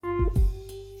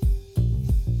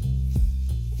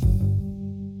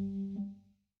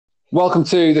Welcome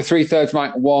to the Three Thirds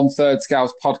Mike, One Third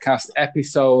Scouts podcast,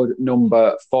 episode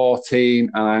number 14.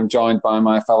 And I'm joined by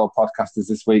my fellow podcasters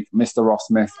this week, Mr. Ross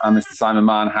Smith and Mr. Simon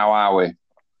Mann. How are we?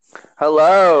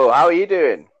 Hello, how are you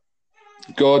doing?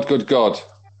 Good.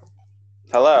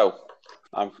 Hello.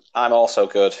 I'm also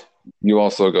good. You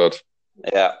also good?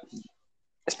 Yeah.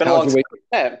 It's been How's a long your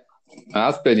time. It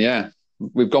has been, yeah.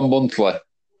 We've gone monthly.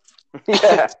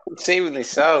 Yeah, seemingly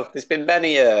so. There's been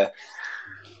many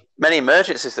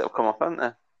emergencies that have come up, haven't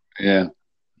there? Yeah.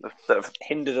 That have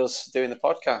hindered us doing the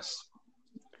podcast.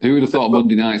 Who would have thought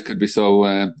Monday nights could be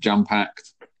so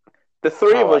jam-packed? The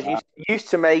three of us used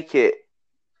to make it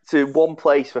to one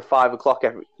place for 5 o'clock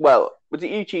every. Well, was it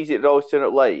you, Cheesy, that always turn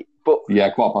up late? But Yeah,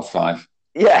 5:15.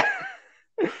 yeah.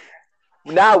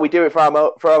 Now we do it from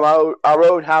our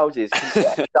own houses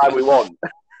anytime we want.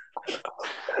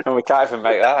 And we can't even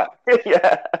make that.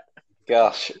 Yeah.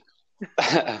 Gosh.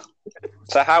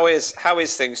 So how is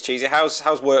things, Cheesy?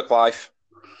 How's work life?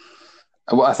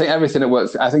 Well, I think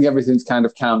everything's kind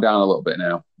of calmed down a little bit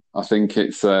now. I think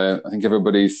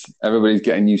everybody's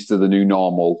getting used to the new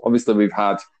normal. Obviously, we've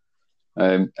had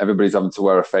everybody's having to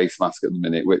wear a face mask at the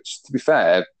minute, which, to be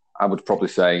fair, I would probably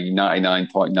say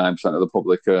 99.9% of the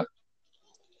public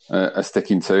are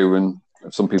sticking to, and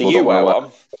some people Do you don't wear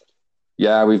one?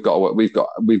 Yeah, we've got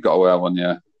to wear one.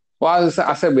 Yeah. Well,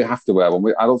 I said we have to wear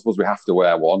one. I don't suppose we have to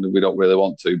wear one. We don't really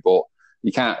want to, but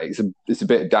you can't. It's a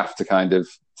bit daft to kind of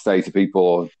say to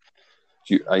people,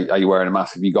 "Are you wearing a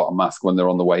mask? Have you got a mask?" when they're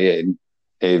on the way in.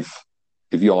 If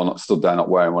you're not stood there not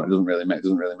wearing one, it doesn't really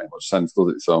make much sense,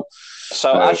 does it? So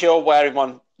as you're wearing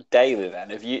one daily, then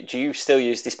do you still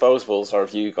use disposables, or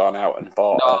have you gone out and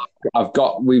bought? No, I've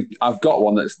got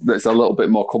one that's a little bit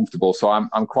more comfortable. So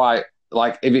I'm quite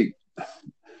like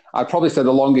I'd probably say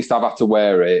the longest I've had to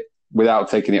wear it without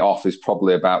taking it off is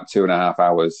probably about 2.5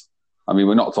 hours. I mean,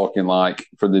 we're not talking like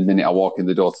from the minute I walk in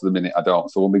the door to the minute I don't.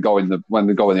 So when we go in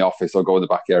the office or go in the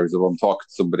back areas, or I'm talking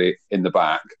to somebody in the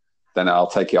back, then I'll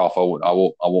take it off. I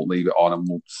won't leave it on, and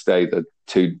we'll stay the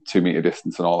 2 meter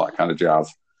distance and all that kind of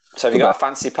jazz. So have you got a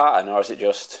fancy pattern, or is it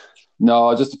just?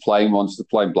 No, just a plain one, just a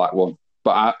plain black one.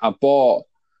 But I bought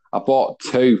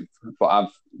two, but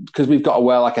because we've got to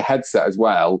wear like a headset as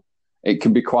well. It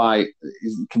can be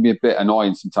a bit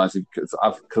annoying sometimes because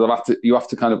you have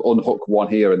to kind of unhook one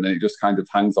here, and then it just kind of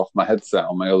hangs off my headset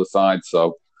on my other side.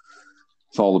 So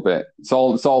it's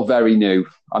all very new.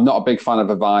 I'm not a big fan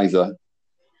of a visor,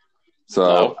 so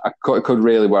No. I could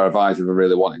really wear a visor if I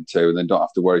really wanted to, and then don't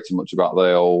have to worry too much about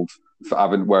the old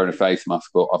having wearing a face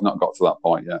mask. But I've not got to that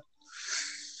point yet.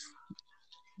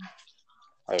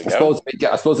 I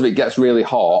suppose if it gets really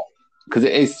hot. Because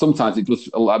it is sometimes it just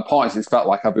at points it's felt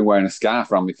like I've been wearing a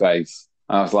scarf around my face.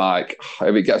 And I was like,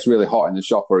 if it gets really hot in the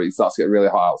shop or it starts to get really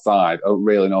hot outside, I don't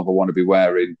really know if I want to be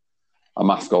wearing a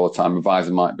mask all the time. A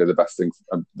visor might be the best thing,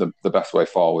 the best way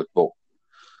forward. But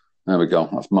there we go.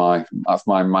 That's my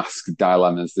mask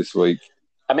dilemmas this week.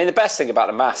 I mean, the best thing about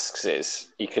the masks is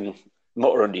you can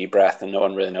mutter under your breath and no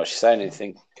one really knows you're saying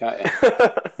anything, can't you?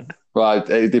 Well,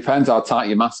 it depends how tight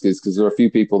your mask is, because there are a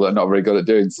few people that are not very good at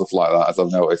doing stuff like that, as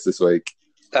I've noticed this week.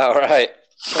 All right.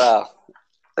 Well,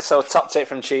 so top tip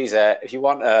from Cheese here: if you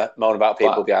want to moan about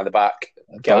people behind the back,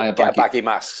 get a baggy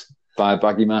mask. Buy a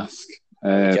baggy mask.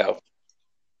 Go.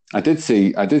 I did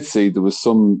see there was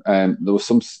some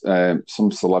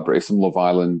celebrity, some Love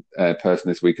Island person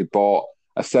this week had bought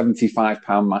a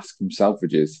 £75 mask from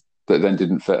Selfridges that then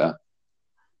didn't fit her.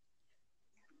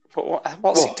 But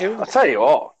what's he doing? I'll tell you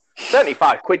what.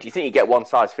 75 quid, you think you get one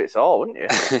size fits all, wouldn't you?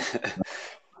 If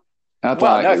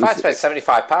I spent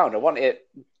 £75, I want it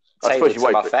tailored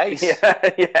to my face.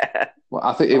 Yeah. Well,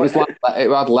 I think it was like it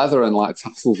had leather and like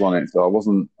tassels on it, so I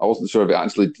wasn't sure if it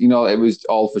actually, it was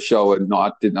all for show and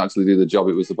didn't actually do the job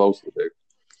it was supposed to do.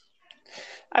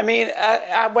 I mean,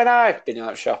 when I've been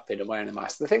out shopping and wearing a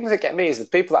mask, the things that get me is the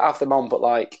people that have them on, but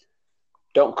like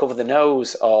don't cover the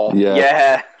nose or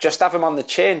just have them on the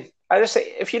chin. I just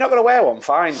say, if you're not going to wear one,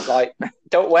 fine. Like,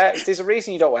 don't wear it. There's a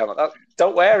reason you don't wear one.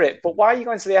 Don't wear it. But why are you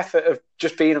going to the effort of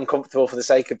just being uncomfortable for the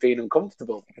sake of being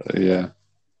uncomfortable? Yeah.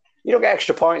 You don't get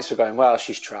extra points for going, well,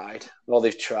 she's tried. Well,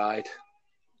 they've tried.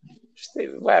 Just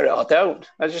wear it or don't.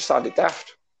 I just sounded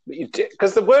daft.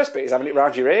 Because the worst bit is having it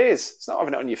around your ears. It's not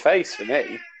having it on your face for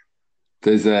me.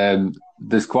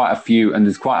 There's quite a few, and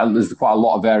there's quite a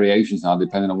lot of variations now,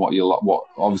 depending on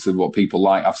what people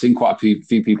like. I've seen quite a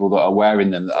few people that are wearing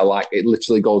them that are like it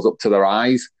literally goes up to their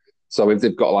eyes. So if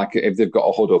they've got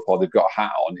a hood up or they've got a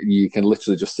hat on, you can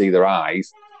literally just see their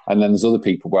eyes. And then there's other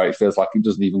people where it feels like it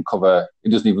doesn't even cover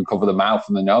the mouth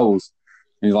and the nose.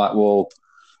 And you're like, well,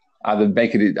 either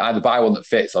buy one that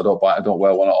fits or don't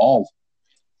wear one at all.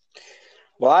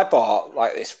 Well, I bought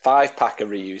like this 5-pack of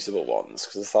reusable ones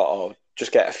because I thought,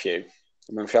 just get a few.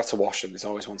 I mean, if you have to wash them, there's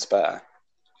always one spare.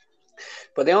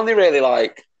 But they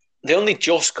only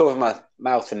just cover my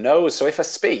mouth and nose. So if I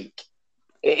speak,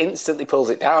 it instantly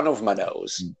pulls it down over my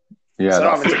nose. Yeah, so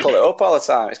I'm having to pull it up all the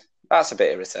time. That's a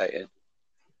bit irritating.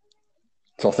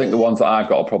 So I think the ones that I've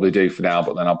got I'll probably do for now,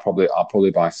 but then I'll probably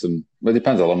buy some. Well, it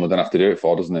depends how long we're going to have to do it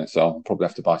for, doesn't it? So I'll probably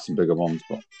have to buy some bigger ones.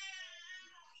 But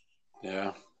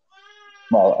yeah.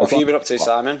 Well, what have you been up to,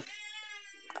 Simon?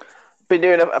 Been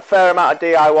doing a fair amount of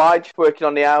DIY, just working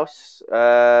on the house.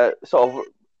 Sort of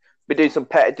been doing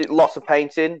lots of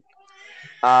painting,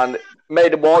 and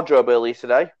made a wardrobe earlier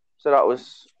today. So that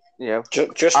was,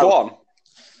 just one.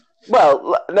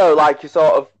 Well, no, like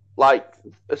sort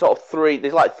of three.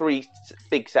 There's like 3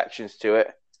 big sections to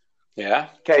it. Yeah.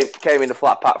 Came in a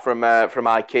flat pack from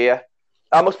IKEA.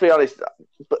 I must be honest,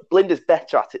 but Blinda's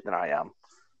better at it than I am.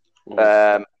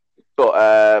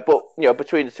 But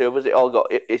between the two of us,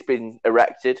 it's been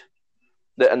erected,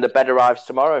 and the bed arrives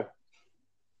tomorrow.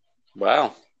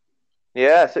 Wow.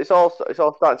 Yeah, so it's all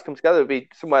starting to come together. It'll be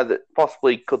somewhere that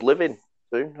possibly could live in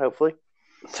soon, hopefully.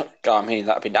 I mean,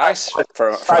 that'd be nice for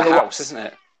a house, isn't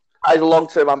it? That is a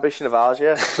long-term ambition of ours,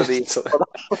 yeah. For the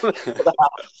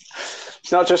house.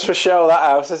 It's not just for show, that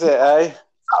house, is it, eh?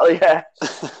 Oh, yeah.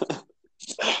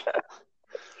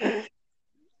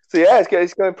 So, yeah,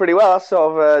 it's going pretty well. That's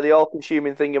sort of the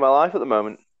all-consuming thing in my life at the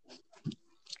moment.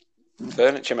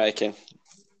 Furniture making,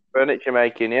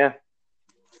 yeah.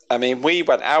 I mean, we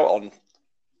went out on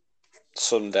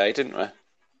Sunday, didn't we?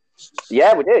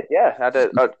 Yeah, we did, yeah. I had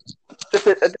just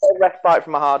a day of respite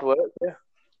from my hard work, yeah.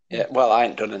 Yeah, well, I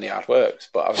ain't done any hard works,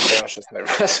 but obviously I was just having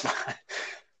a respite.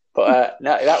 But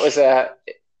no, that was it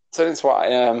turned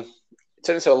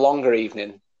into a longer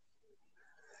evening.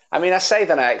 I mean, I say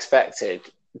than I expected,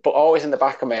 but always in the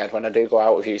back of my head when I do go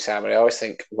out with you, Simon, I always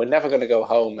think we're never going to go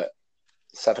home at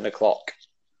 7:00.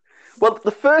 Well,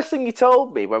 the first thing you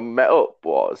told me when we met up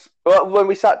when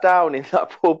we sat down in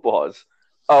that pub was,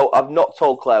 I've not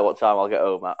told Claire what time I'll get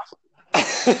home at.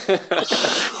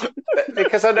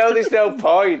 Because I know there's no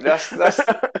point. That's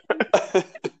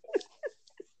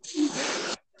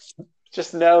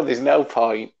just no. There's no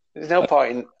point. There's no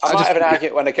point. I might have an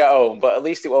argument when I get home, but at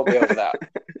least it won't be over that.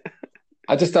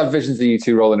 I just have visions of you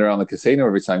two rolling around the casino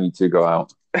every time you two go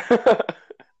out. They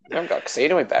haven't got a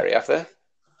casino in Bury, have they?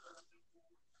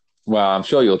 Well, I'm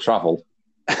sure you'll travel.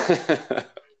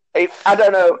 I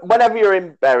don't know. Whenever you're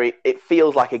in Bury, it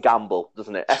feels like a gamble,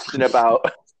 doesn't it? Asking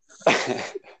about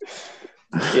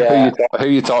who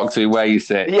you talk to, where you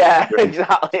sit. Yeah,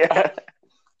 exactly.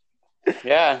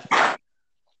 Yeah.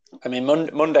 I mean,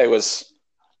 Monday was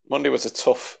a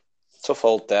tough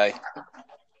old day.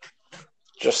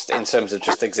 Just in terms of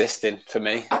just existing for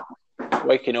me,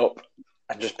 waking up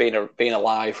and just being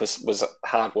alive was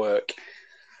hard work.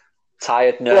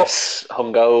 Tiredness,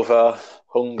 hungover,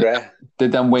 hungry.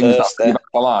 Did them wings keep you back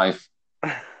alive?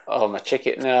 Oh, my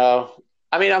chicken! No,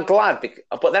 I mean I'm glad,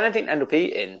 but then I didn't end up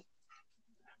eating.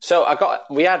 So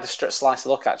we had a slice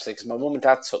of luck actually because my mum and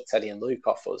dad took Teddy and Luke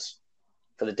off us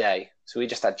for the day, so we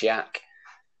just had Jack.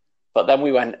 But then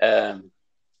we went.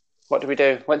 What did we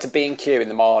do? Went to B&Q in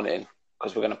the morning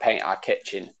because we're going to paint our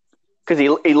kitchen. Because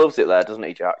he loves it there, doesn't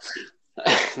he, Jack?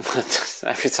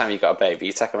 Every time you got a baby,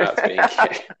 you take him out to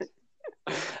B&Q.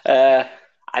 And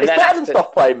it's better than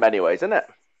soft play in many ways, isn't it?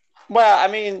 Well,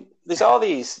 I mean, there's all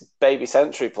these baby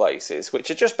sensory places,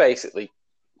 which are just basically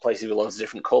places with loads of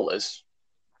different colours.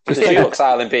 The Dulux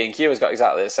Island B&Q has got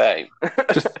exactly the same.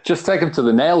 just take them to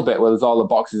the nail bit where there's all the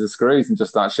boxes of screws and just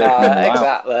start shaking them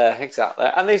out. Exactly.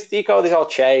 And there's all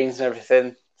chains and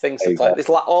everything, things to play. There's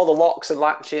all the locks and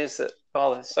latches. So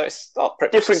it's all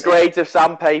pretty different grades of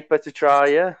sandpaper to try,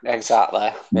 yeah?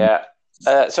 Exactly, yeah.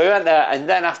 So we went there, and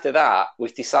then after that, we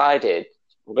decided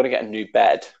we're going to get a new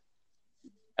bed.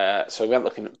 So we went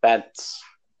looking at beds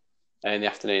in the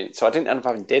afternoon. So I didn't end up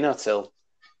having dinner till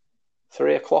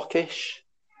 3:00-ish.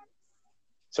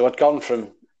 So I'd gone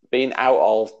from being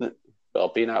out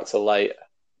till late,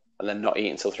 and then not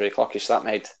eating till 3:00-ish. So that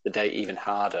made the day even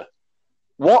harder.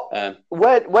 What?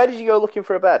 Where did you go looking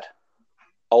for a bed?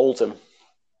 Oldham.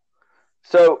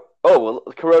 So, the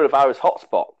coronavirus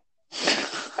hotspot.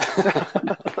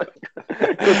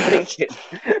 Good thinking.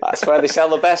 That's where they sell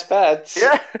the best beds.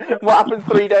 Yeah. What happened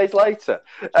 3 days later?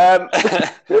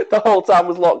 The whole time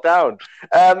was locked down.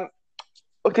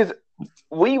 Because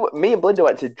me and Belinda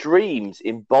went to Dreams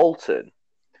in Bolton,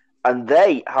 and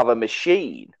they have a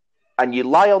machine, and you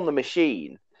lie on the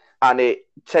machine, and it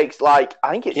takes said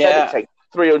it takes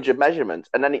 300 measurements,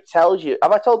 and then it tells you.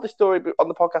 Have I told this story on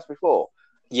the podcast before?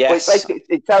 Yes. Basically,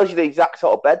 it tells you the exact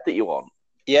sort of bed that you want.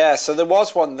 Yeah, so there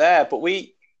was one there, but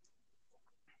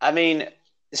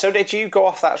so did you go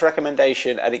off that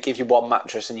recommendation and it gives you one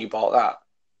mattress and you bought that?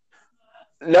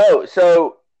 No,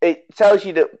 so it tells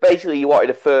you that basically you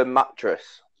wanted a firm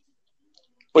mattress.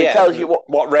 But it tells you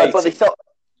what rate. But they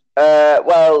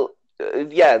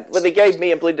but they gave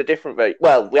me and Blind a different rate.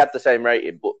 Well, we had the same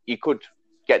rating, but you could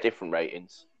get different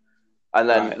ratings. And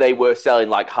then they were selling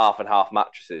like half and half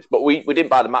mattresses. But we didn't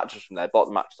buy the mattress from there, bought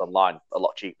the mattress online, a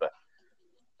lot cheaper.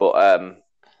 But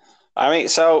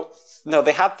no,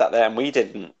 they had that there and we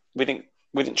didn't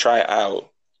try it out.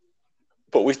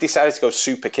 But we've decided to go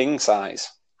super king size.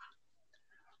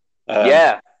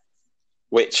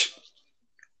 Which,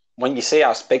 when you see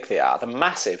how big they are, they're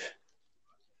massive.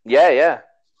 Yeah.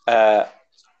 But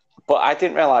I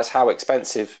didn't realise how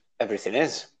expensive everything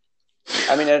is.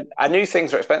 I mean, I knew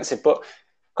things were expensive, but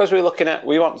because we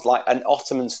want like an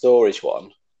Ottoman storage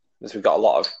one, because we've got a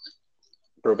lot of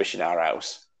rubbish in our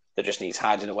house that just needs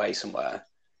hiding away somewhere.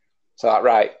 So,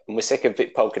 and we're sick of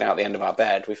it poking out the end of our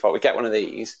bed. We thought we'd get one of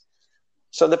these.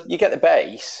 So you get the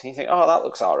base, and you think, oh, that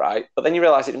looks all right. But then you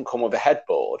realise it didn't come with a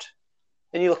headboard.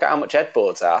 Then you look at how much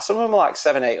headboards are. Some of them are like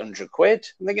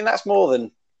 £700-800. I'm thinking that's more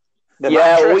than the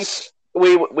mattress.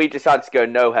 We decided to go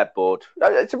no headboard.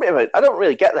 It's a bit of I don't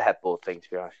really get the headboard thing, to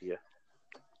be honest with you.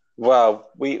 Well,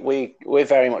 we're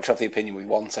very much of the opinion we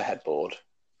want a headboard.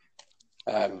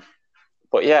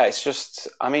 But yeah, it's just,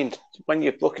 I mean, when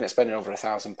you're looking at spending over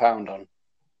 £1,000 on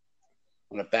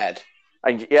a bed.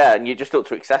 And you're just up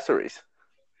to accessories.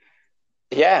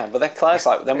 Yeah, but then Claire's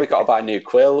like, then we've got to buy a new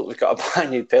quilt, we've got to buy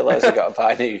new pillows, we've got to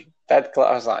buy new bedclothes.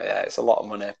 I was like, yeah, it's a lot of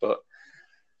money. But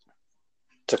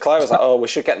so Claire was like, oh, we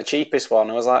should get the cheapest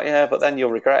one. I was like, yeah, but then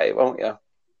you'll regret it, won't you?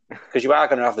 Because you are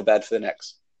going to have the bed for the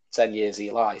next 10 years of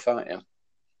your life, aren't you?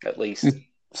 At least. You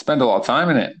spend a lot of time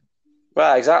in it.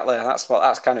 Well, exactly. That's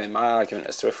kind of in my argument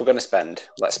as to if we're going to spend,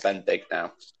 let's spend big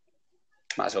now.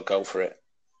 Might as well go for it.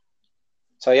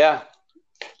 So, yeah.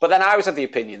 But then I was of the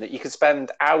opinion that you could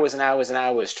spend hours and hours and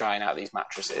hours trying out these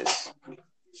mattresses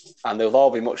and they'll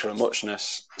all be much of a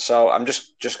muchness. So I'm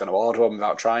just going to order one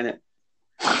without trying it.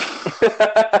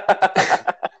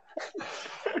 I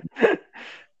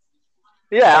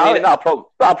mean,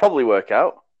 that'll probably work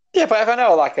out. Yeah, but if I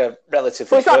know like a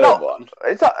relatively firm one.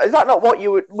 Is that not what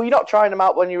you were you not trying them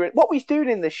out when you were in, what were you doing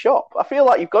in this shop? I feel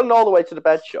like you've gone all the way to the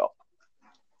bed shop.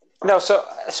 No, so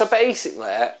basically,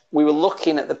 we were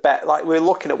looking at the bed, like we were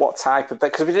looking at what type of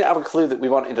bed, because we didn't have a clue that we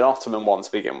wanted an Ottoman one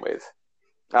to begin with.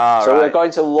 So we were going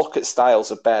to look at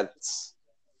styles of beds,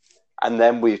 and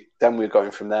then we were going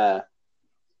from there.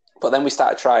 But then we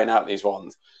started trying out these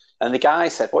ones, and the guy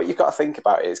said, "What you've got to think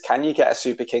about is, can you get a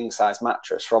super king size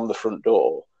mattress from the front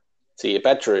door to your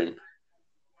bedroom?"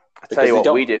 I tell you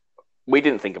what, we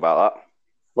didn't think about that.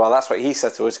 Well, that's what he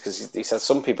said to us, because he said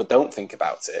some people don't think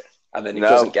about it. And then he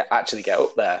doesn't actually get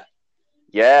up there.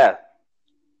 Yeah.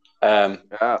 So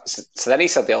then he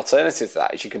said the alternative to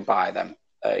that is you can buy them.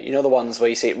 You know the ones where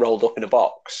you see it rolled up in a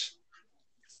box?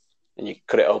 And you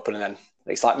cut it open and then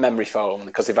it's like memory foam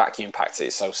because the vacuum packed it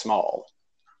is so small.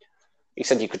 He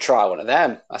said you could try one of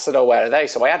them. I said, oh, where are they?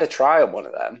 So I had a try on one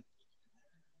of them.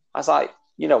 I was like,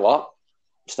 you know what?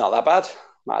 It's not that bad.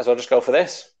 Might as well just go for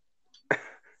this.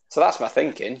 So that's my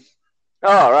thinking.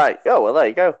 Oh, right. Oh, well, there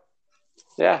you go.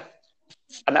 Yeah.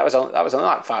 And that was only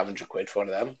like £500 for one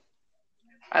of them.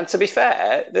 And to be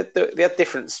fair, they had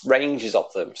different ranges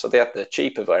of them. So they had the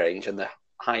cheaper range and the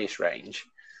highest range.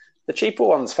 The cheaper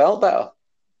ones felt better.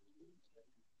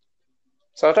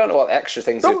 So I don't know what the extra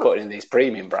things they're putting in these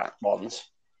premium brand ones.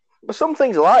 But some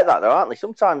things are like that, though, aren't they?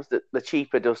 Sometimes the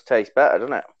cheaper does taste better,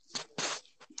 doesn't it?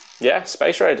 Yeah,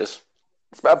 Space Raiders.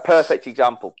 It's a perfect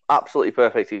example. Absolutely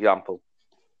perfect example.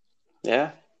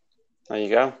 Yeah, there you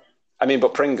go. I mean,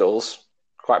 but Pringles,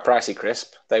 quite pricey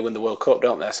crisp. They win the World Cup,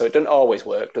 don't they? So it doesn't always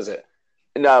work, does it?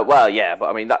 No, well, yeah, but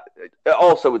I mean, that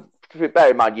also,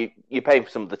 bear in mind, you're paying for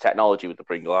some of the technology with the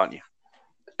Pringle, aren't you?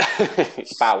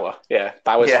 Bauer, yeah.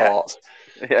 Bauer's hot.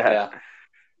 Yeah.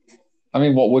 I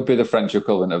mean, what would be the French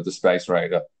equivalent of the Space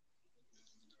Raider?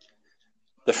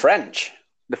 The French?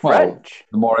 The French?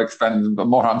 The more expensive, the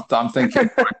more I'm thinking.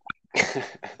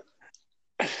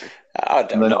 I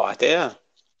have no idea.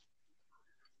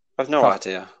 I've no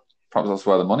idea. Perhaps that's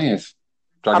where the money is.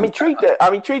 I'm intrigued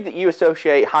that you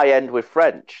associate high end with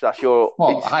French. That's your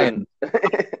high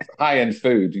end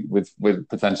food with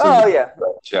potentially. Oh yeah.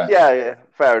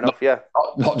 Fair enough.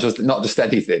 Not just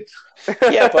anything.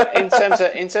 Yeah, but in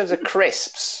terms of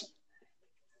crisps,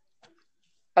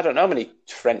 I don't know many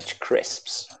French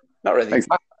crisps. Not really.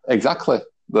 Exactly.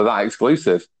 They're that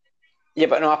exclusive. Yeah,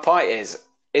 but no, my point is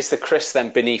the crisp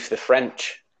then beneath the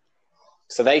French?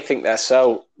 So they think they're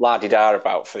so la-di-da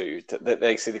about food that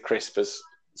they see the crisp as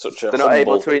such a They're not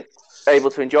able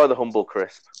to enjoy the humble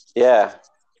crisp. Yeah.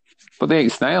 But they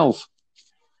eat snails.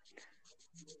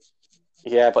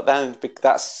 Yeah, but then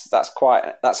that's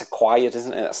acquired,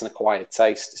 isn't it? That's an acquired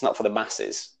taste. It's not for the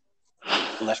masses,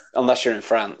 unless you're in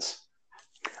France.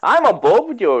 I'm on board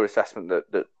with your assessment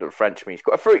that French meat.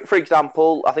 For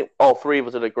example, I think all three of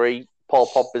us would agree Paul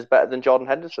Pogba is better than Jordan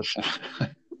Henderson.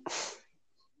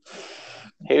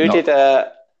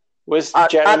 Was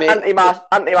Jeremy Anthony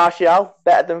Martial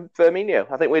better than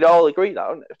Firmino? I think we'd all agree that,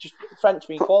 wouldn't it? Just French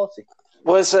meat quality.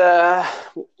 Was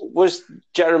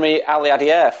Jeremy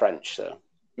Aliadier French though?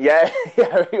 Yeah,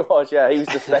 he was. Yeah, he was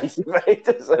the Space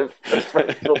Invaders of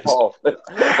French football,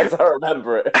 as I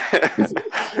remember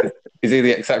it. Is he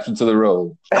the exception to the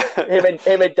rule? him and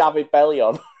David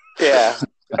Bellion. Yeah,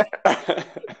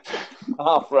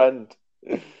 our friend.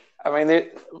 I mean,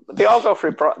 they all go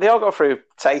through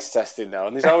taste testing though,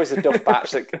 and there's always a duff batch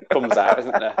that comes out,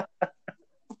 isn't there?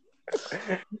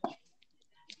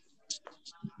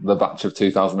 The batch of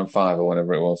 2005 or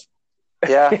whatever it was.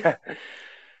 Yeah.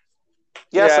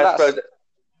 So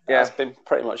that's been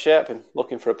pretty much it. I've been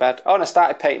looking for a bed. Oh, and I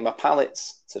started painting my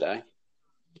pallets today.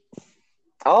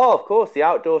 Oh, of course, the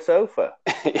outdoor sofa.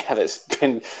 Yeah, that's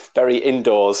been very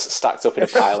indoors, stacked up in a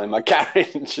pile in my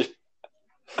garage.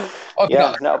 Oh,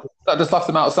 yeah, no. That just left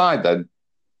them outside then?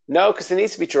 No, because they need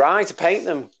to be dry to paint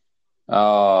them.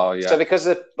 Oh, yeah. So because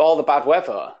of all the bad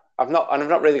weather, I've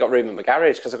not really got room in my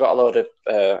garage because I've got a load of.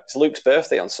 It's Luke's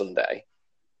birthday on Sunday,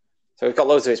 so we've got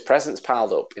loads of his presents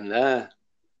piled up in there.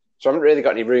 So I haven't really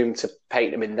got any room to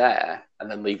paint them in there and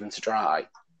then leave them to dry.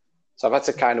 So I've had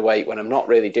to kind of wait when I'm not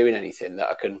really doing anything that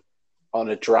I can, on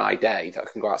a dry day, that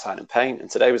I can go outside and paint. And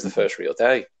today was the first real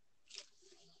day.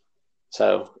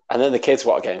 So, and then the kids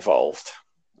want to get involved,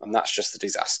 and that's just a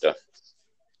disaster.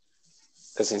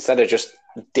 Because instead of just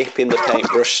dipping the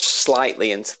paintbrush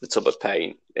slightly into the tub of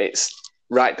paint, it's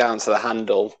right down to the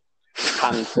handle,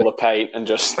 handful of paint, and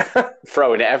just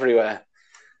throwing it everywhere.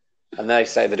 And they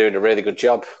say they're doing a really good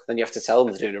job. Then you have to tell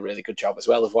them they're doing a really good job as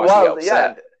well. Otherwise, you get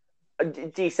upset. Yeah.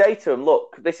 Do you say to them,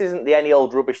 look, this isn't the any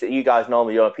old rubbish that you guys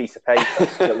normally do on a piece of paper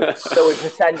so we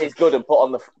pretend it's good and put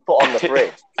on the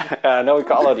fridge? I know we've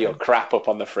got a lot of your crap up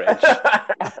on the fridge.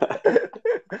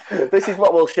 This is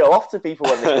what we'll show off to people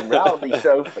when they come round, these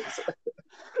sofas.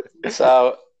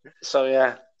 So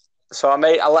yeah. So I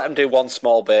let them do one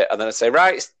small bit, and then I say,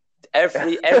 right,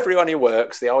 everyone who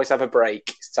works, they always have a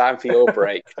break. It's time for your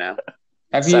break now.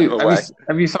 Have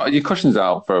you sorted your cushions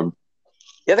out from?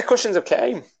 Yeah, the cushions have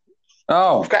came.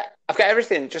 Oh, I've got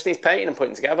everything. Just needs painting and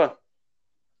putting together.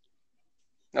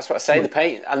 That's what I say. The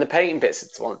painting bits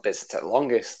is one of the bits that take the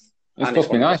longest. It's supposed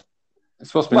to be nice. It's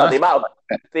supposed to be nice.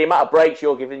 The amount of breaks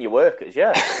you're giving your workers,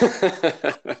 yeah.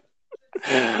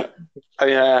 Oh,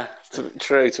 yeah,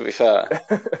 true. To be fair,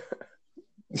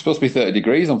 it's supposed to be 30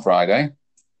 degrees on Friday.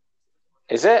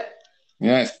 Is it?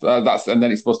 Yeah, and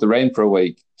then it's supposed to rain for a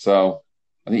week. So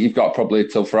I think you've got probably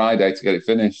till Friday to get it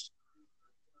finished.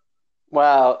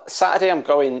 Well, Saturday I'm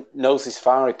going Knowsley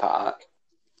Safari Park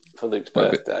for Luke's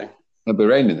birthday. It'll be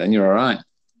raining then, you're all right.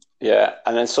 Yeah,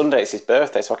 and then Sunday it's his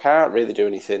birthday, so I can't really do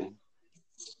anything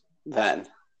then.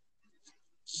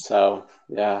 So,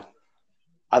 yeah.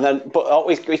 And then, but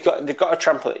they've got a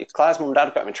trampoline. Claire's mum and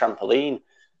dad got him a trampoline.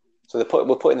 So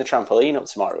we're putting the trampoline up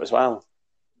tomorrow as well.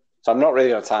 So I'm not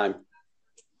really on time.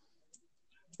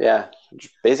 Yeah,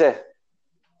 just busy.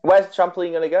 Where's the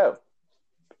trampoline going to go?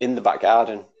 In the back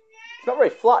garden. It's not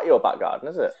very flat, your back garden,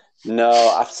 is it? No,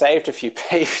 I've saved a few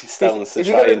paving stones to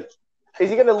try. Is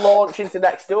he going to launch into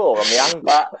next door on the angle?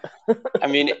 I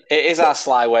mean, it is our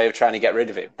sly way of trying to get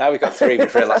rid of him. Now we've got three,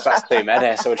 we've realised that's too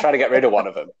many, so we're trying to get rid of one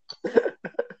of them.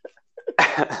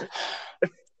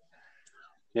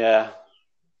 Yeah.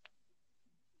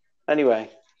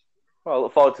 Anyway. Well, I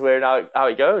look forward to hearing how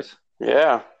it goes.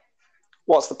 Yeah.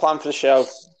 What's the plan for the show,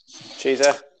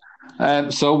 Cheeser? And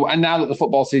now that the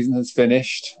football season has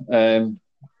finished,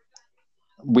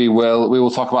 we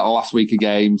will talk about the last week of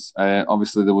games.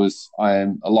 Obviously, there was a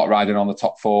lot riding on the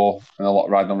top four and a lot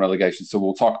riding on relegation, so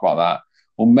we'll talk about that.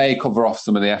 We may cover off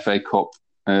some of the FA Cup.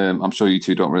 I'm sure you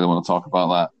two don't really want to talk about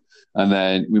that. And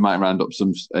then we might round up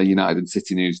some United and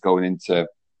City news going into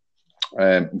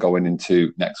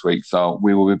next week. So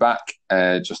we will be back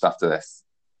just after this.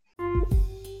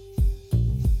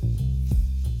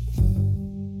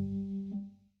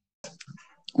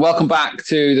 Welcome back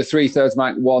to the 3/3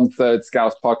 Mike, 1/3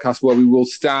 Scouts podcast, where we will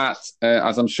start,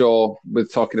 as I'm sure,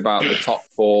 with talking about the top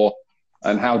four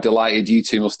and how delighted you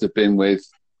two must have been with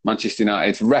Manchester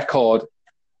United's record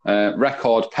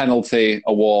penalty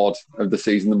award of the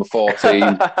season, number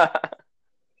 14.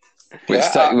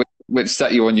 which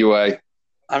set you on your way.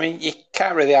 I mean, you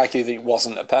can't really argue that it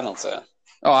wasn't a penalty.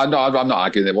 Oh, I'm not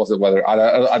arguing it wasn't. Whether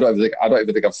I don't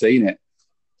even think I've seen it.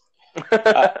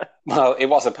 Well, it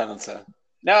was a penalty.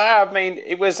 No, I mean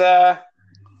it was a.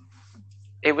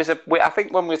 I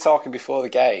think when we were talking before the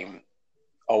game,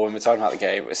 or when we were talking about the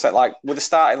game, it's like with the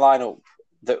starting lineup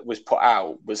that was put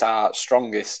out was our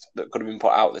strongest that could have been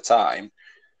put out at the time.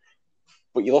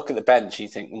 But you look at the bench, and you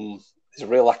think there's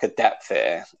a real lack of depth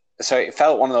here. So it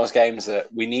felt one of those games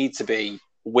that we need to be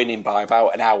winning by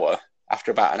about an hour,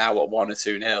 after about an hour, 1 or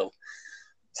 2-0,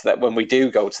 so that when we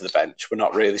do go to the bench, we're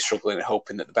not really struggling and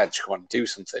hoping that the bench can want to do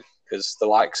something. Because the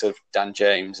likes of Dan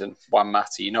James and Juan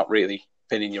Mata, you're not really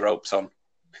pinning your hopes on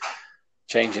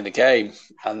changing the game.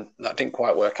 And that didn't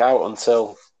quite work out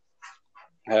until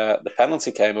the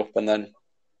penalty came up. And then,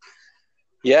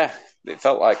 yeah, it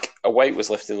felt like a weight was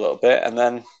lifted a little bit. And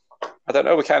then, I don't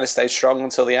know, we kind of stayed strong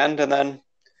until the end. And then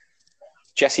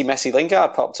Jesse Messi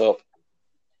Lingard popped up.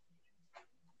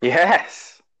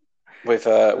 Yes. With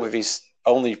his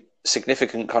only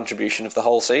significant contribution of the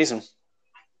whole season.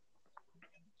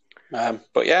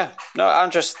 But yeah, no,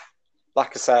 I'm just, like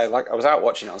I say, like I was out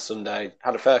watching it on Sunday,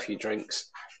 had a fair few drinks.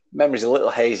 Memory's a little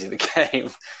hazy of the game.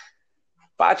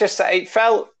 But I just,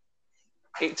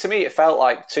 to me, it felt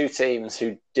like two teams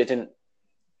who didn't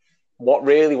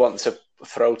really want to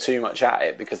throw too much at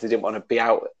it because they didn't want to be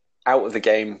out of the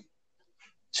game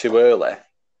too early.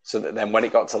 So that then when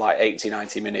it got to like 80,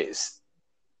 90 minutes,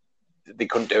 they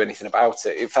couldn't do anything about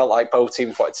it. It felt like both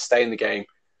teams wanted to stay in the game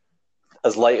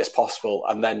as late as possible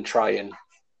and then try and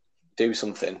do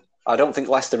something. I don't think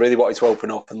Leicester really wanted to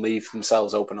open up and leave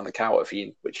themselves open on the counter,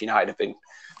 which United have been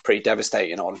pretty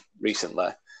devastating on recently.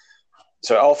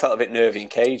 So it all felt a bit nervy and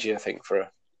cagey, I think,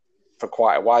 for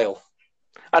quite a while.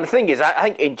 And the thing is, I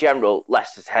think in general,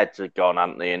 Leicester's heads have gone,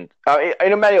 haven't they? And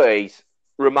in many ways,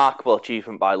 remarkable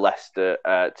achievement by Leicester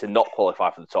to not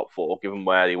qualify for the top four, given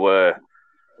where they were.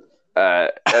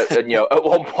 At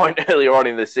one point earlier on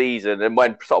in the season, and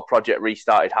when sort of Project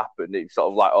Restarted happened, it was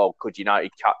sort of like, oh, could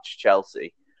United catch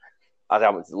Chelsea? I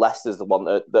think Leicester's the one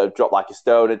that have dropped like a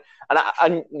stone,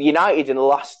 and United in the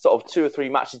last sort of 2 or 3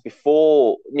 matches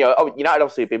before, United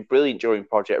obviously have been brilliant during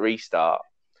Project Restart.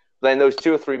 But then those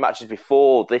 2 or 3 matches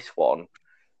before this one,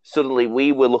 suddenly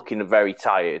we were looking very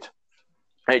tired.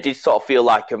 And it did sort of feel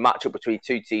like a matchup between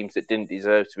two teams that didn't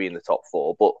deserve to be in the top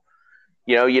four. But,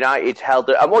 United held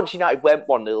it. And once United went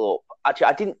 1-0 up, actually,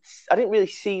 I didn't really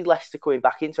see Leicester coming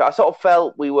back into it. I sort of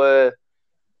felt we were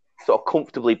sort of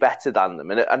comfortably better than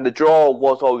them. And the draw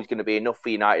was always going to be enough for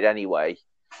United anyway.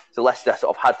 So Leicester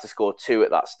sort of had to score 2 at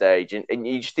that stage. And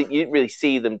you didn't really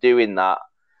see them doing that.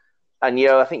 And,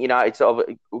 I think United sort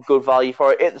of good value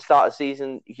for it. At the start of the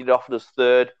season, if you'd offered us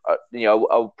third, I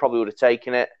probably would have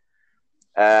taken it.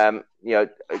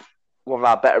 One of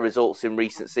our better results in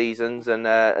recent seasons and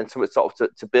something sort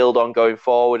of to build on going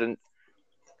forward. And,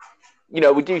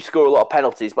 we do score a lot of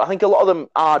penalties, but I think a lot of them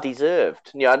are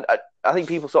deserved. I think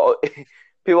people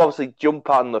people obviously jump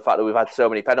on the fact that we've had so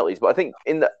many penalties, but I think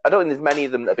I don't think there's many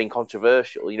of them that have been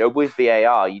controversial. With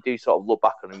VAR, you do sort of look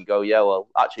back on them and you go, yeah, well,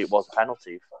 actually it was a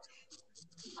penalty.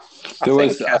 There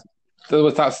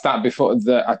was that stat before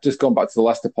I've just gone back to the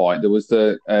Leicester point. There was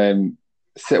the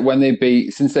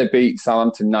since they beat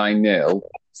Southampton 9-0,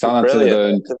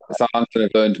 Southampton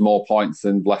have earned more points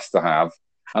than Leicester have.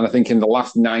 And I think in the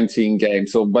last 19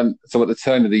 games, so at the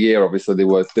turn of the year, obviously they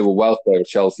were well clear of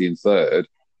Chelsea in third.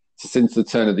 So since the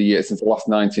turn of the year, since the last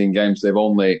 19 games, they've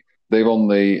only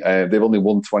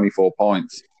won 24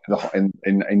 points in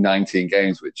 19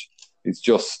 games, which is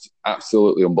just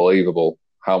absolutely unbelievable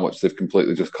how much they've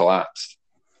completely just collapsed.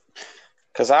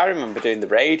 Because I remember doing the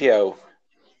radio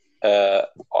at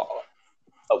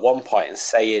one point and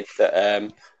saying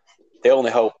that the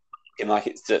only hope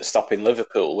it's stopping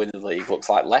Liverpool winning the league looks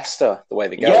like Leicester, the way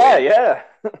they go. Yeah.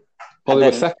 Well, they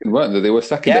were second, weren't they? They were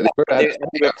second. Yeah, they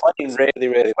were playing really,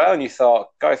 really well. And you thought,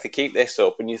 God, if they keep this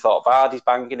up, and you thought Vardy's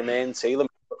banging them in, Tielemans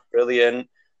looked brilliant,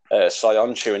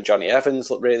 Soyuncu and Johnny Evans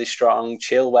looked really strong,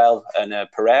 Chilwell and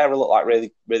Pereira looked like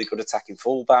really, really good attacking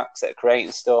fullbacks that are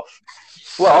creating stuff.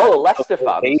 Well, all the Leicester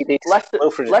fans,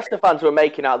 Leicester fans were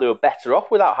making out they were better off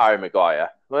without Harry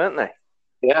Maguire, weren't they?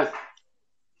 Yeah.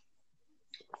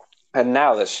 And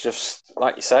now that's just,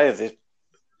 like you say,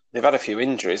 they've had a few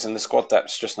injuries and the squad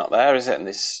depth's just not there, is it? And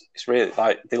it's really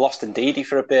like they lost Ndidi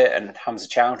for a bit and Hamza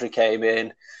Chowdhury came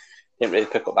in, didn't really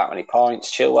pick up that many points.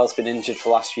 Chilwell's been injured for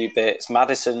the last few bits.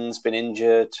 Madison's been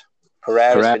injured.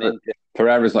 Pereira's been injured.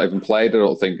 Pereira's not even played, I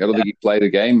don't think he played a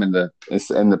game in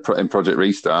Project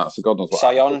Restart, so God knows what.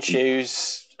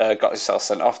 Soyuncu's got himself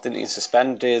sent off, didn't he?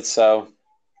 Suspended, so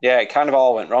Yeah, it kind of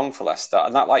all went wrong for Leicester.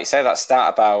 And that, like you say, that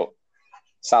start about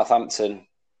Southampton,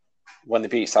 when they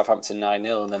beat Southampton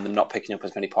 9-0 and then them not picking up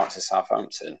as many points as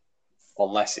Southampton,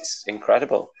 unless it's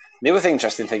incredible. The other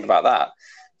interesting thing about that,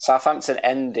 Southampton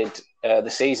ended the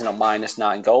season on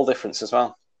 -9 goal difference as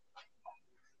well.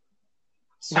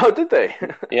 No, did they?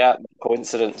 Yeah,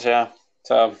 coincidence, yeah.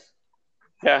 So,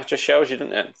 yeah, it just shows you,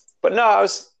 doesn't it? But no,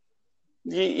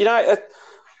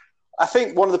 I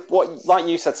think like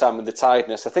you said, Sam, with the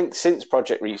tiredness, I think since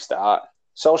Project Restart,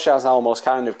 Solskjaer's almost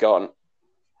kind of gone,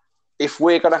 if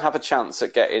we're going to have a chance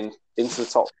at getting into the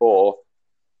top 4,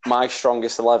 my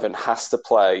strongest 11 has to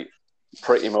play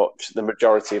pretty much the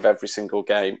majority of every single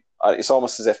game. It's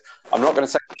almost as if I'm not going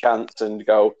to take a chance and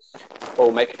go,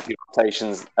 make a few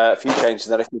rotations, a few changes.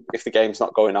 That if the game's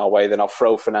not going our way, then I'll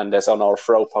throw Fernandes on, or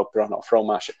throw Pogba on, or throw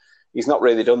Mash. He's not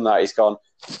really done that. He's gone,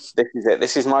 this is it.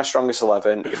 This is my strongest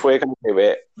 11. If we're going to do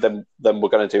it, then we're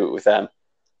going to do it with them.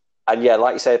 And yeah,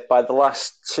 like you said, by the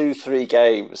last 2-3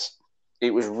 games,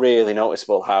 it was really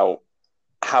noticeable how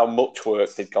much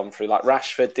work they'd gone through. Like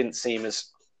Rashford didn't seem as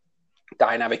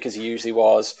dynamic as he usually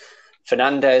was.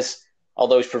 Fernandes,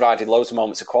 although he's provided loads of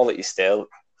moments of quality still,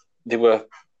 they were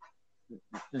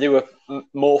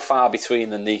more far between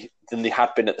than they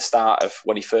had been at the start of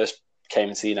when he first came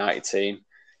into the United team.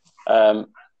 So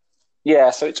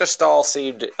it just all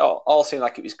seemed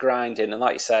like it was grinding. And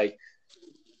like you say,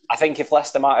 I think if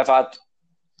Leicester might have had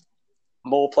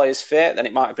more players fit, then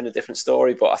it might have been a different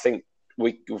story. But I think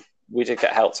we did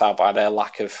get helped out by their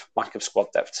lack of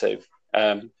squad depth too.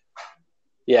 But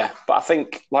I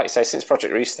think, like you say, since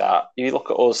Project Restart, you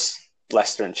look at us,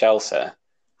 Leicester and Chelsea,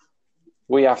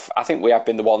 I think we have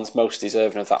been the ones most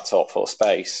deserving of that top 4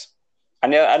 space.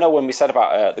 And I know when we said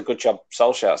about the good job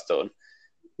Solskjaer's done,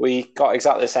 we got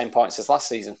exactly the same points as last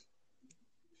season.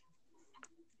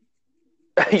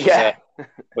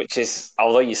 Which is,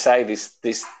 although you say this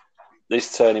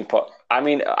turning point, I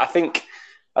mean, I think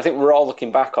we're all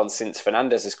looking back on since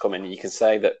Fernandes has come in, and you can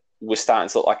say that we're starting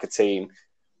to look like a team.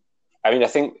 I mean, I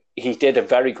think he did a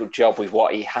very good job with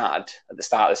what he had at the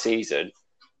start of the season,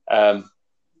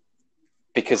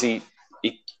 because we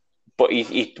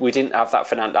didn't have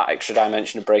that extra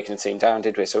dimension of breaking the team down,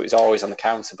 did we? So it was always on the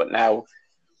counter. But now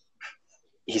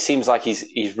he seems like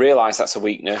he's realised that's a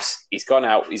weakness. He's gone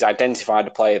out. He's identified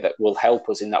a player that will help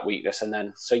us in that weakness, and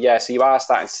then so you are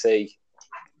starting to see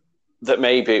that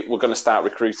maybe we're going to start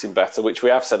recruiting better, which we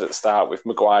have said at the start with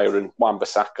Maguire and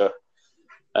Wan-Bissaka.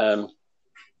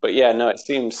 But yeah, no, it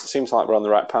seems like we're on the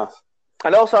right path.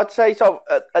 And also, I'd say, so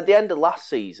at the end of last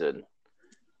season,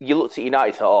 you looked at United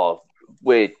and thought,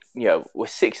 we're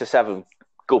 6 or 7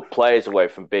 good players away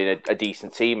from being a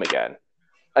decent team again.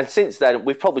 And since then,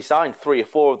 we've probably signed 3 or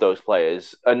 4 of those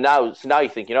players. And now you're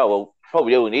thinking,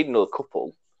 probably only need another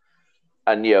couple.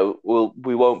 And,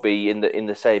 we won't be in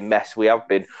the same mess we have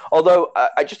been. Although,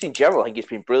 I just in general, I think it's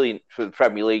been brilliant for the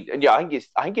Premier League. And I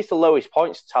think it's the lowest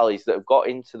points tallies that have got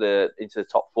into the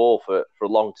top 4 for a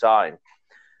long time.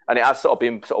 And it has sort of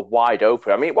been sort of wide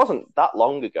open. I mean, it wasn't that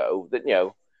long ago that,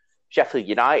 Sheffield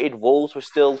United, Wolves were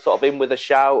still sort of in with a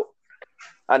shout.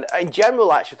 And in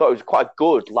general, I actually thought it was quite a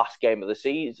good last game of the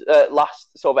season,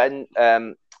 last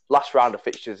round of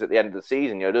fixtures at the end of the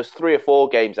season. There's 3 or 4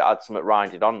 games that had something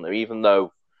grinded on there, even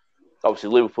though obviously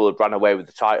Liverpool had ran away with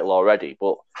the title already.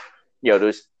 But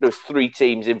there's 3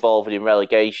 teams involved in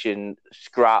relegation,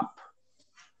 scrap.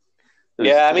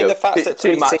 The fact that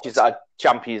 2 matches that had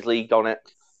Champions League on it.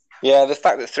 Yeah, the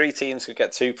fact that 3 teams could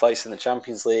get 2 places in the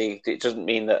Champions League, it doesn't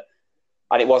mean that.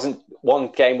 And it wasn't, one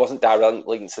game wasn't directly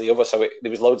linked to the other, so there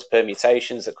was loads of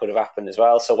permutations that could have happened as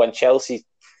well. So when Chelsea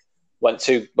they went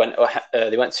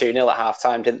 2-0 at half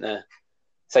time, didn't they?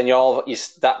 So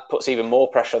that puts even more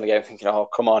pressure on the game, thinking, oh,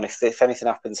 come on, if anything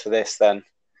happens for this, then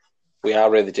we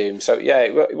are really doomed. So yeah,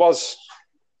 it was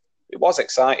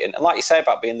exciting. And like you say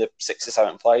about being the 6 or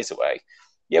 7 players away,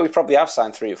 yeah, we probably have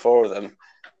signed 3 or 4 of them.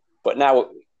 But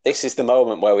now this is the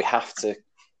moment where you have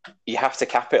to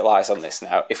capitalise on this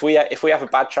now. If we have a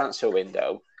bad transfer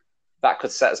window, that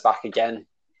could set us back again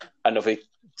another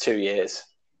 2 years,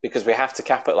 because we have to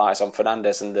capitalise on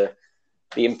Fernandes and the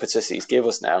impetus he's given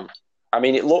us now. I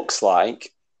mean, it looks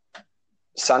like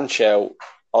Sancho,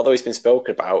 although he's been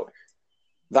spoken about,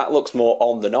 that looks more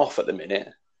on than off at the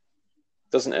minute,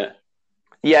 doesn't it?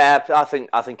 Yeah, I think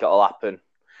it'll happen.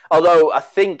 Although I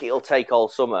think it'll take all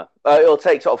summer. It'll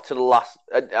take sort of to the last.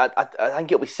 I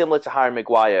think it'll be similar to Harry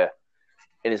Maguire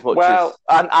in as much as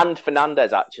and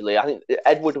Fernandes. Actually, I think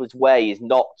Edward's way is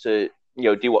not to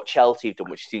do what Chelsea have done,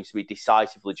 which seems to be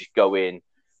decisively just go in,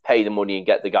 pay the money, and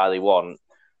get the guy they want.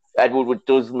 Edward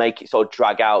does make it sort of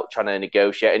drag out, trying to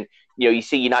negotiate, and you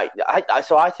see United.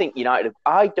 I think United.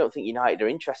 I don't think United are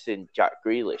interested in Jack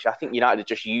Grealish. I think United are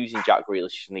just using Jack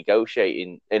Grealish to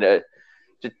negotiate in a.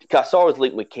 I saw his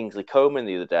link with Kingsley Coman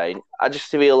the other day. And I just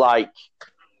feel like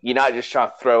United just trying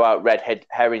to throw out red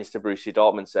herrings to Borussia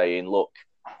Dortmund, saying, "Look,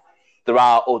 there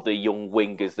are other young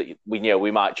wingers that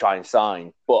we might try and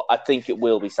sign, but I think it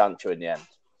will be Sancho in the end."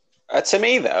 To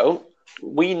me, though,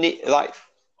 we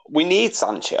need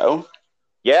Sancho,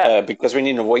 because we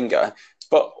need a winger.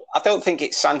 But I don't think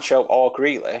it's Sancho or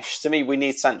Grealish. To me, we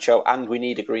need Sancho and we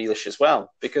need a Grealish as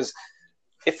well. Because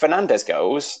if Fernandes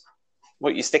goes,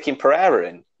 you're sticking Pereira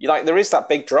in. There is that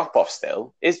big drop off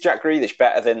still. Is Jack Grealish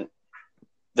better than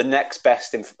the next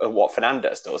best in what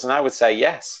Fernandes does? And I would say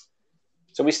yes.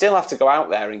 So we still have to go out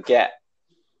there and get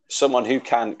someone who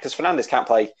can, because Fernandes can't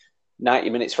play 90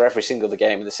 minutes for every single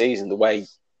game of the season the way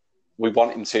we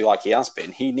want him to, like he has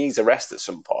been. He needs a rest at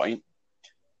some point.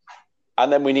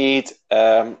 And then we need,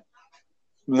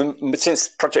 since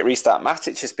Project Restart,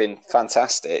 Matic has been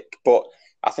fantastic, but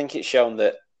I think it's shown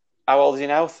that, how old is he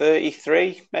now?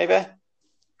 33, maybe?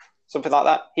 Something like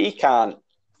that. He can't,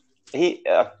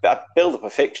 build up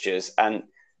of fixtures, and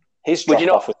his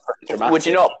drop-off was pretty dramatic. Would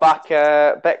you not back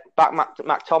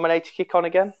McTominay to kick on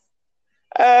again?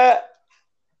 Yeah,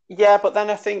 but then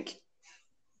I think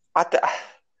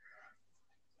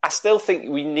I still think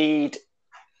we need.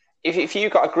 If you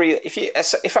got for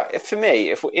me,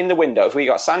 if we're in the window, if we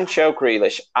got Sancho,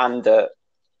 Grealish, and a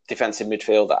defensive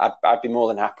midfielder, I'd be more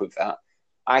than happy with that.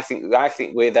 I think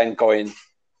we're then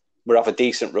we'll have a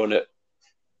decent run at.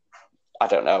 I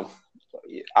don't know.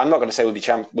 I'm not going to say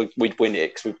we'd win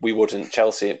it, because we wouldn't,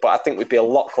 Chelsea, but I think we'd be a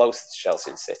lot closer to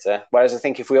Chelsea and City. Whereas I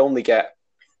think if we only get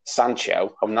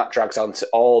Sancho, and that drags on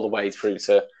all the way through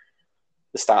to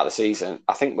the start of the season,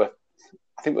 I think we're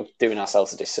doing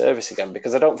ourselves a disservice again,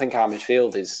 because I don't think our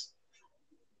midfield is.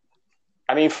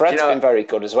 I mean, Fred's been very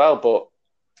good as well, but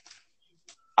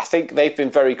I think they've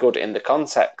been very good in the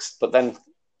context. But then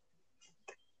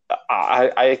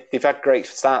they've had great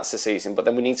starts this season, but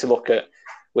then we need to look at.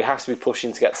 We have to be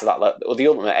pushing to get to that level. Well, the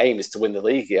ultimate aim is to win the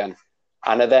league again,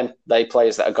 and then they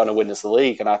players that are going to win us the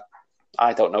league, and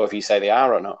I don't know if you say they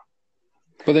are or not.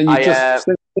 But then since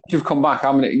you've come back,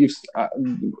 how many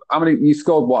you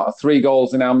scored? 3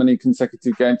 goals in how many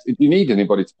consecutive games? Do you need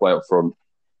anybody to play up front?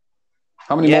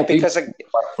 How many more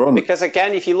people? Because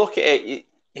again, if you look at it,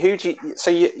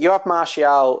 you have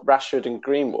Martial, Rashford, and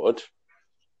Greenwood.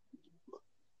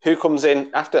 Who comes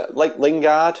in after, like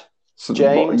Lingard,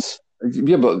 James?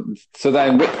 Yeah, but so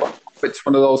then which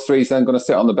one of those three is then going to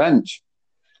sit on the bench?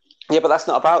 Yeah, but that's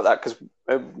not about that, because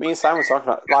me and Simon were talking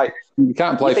about, like, you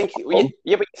can't play. But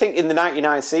you think in the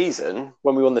 '99 season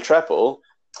when we won the treble,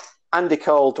 Andy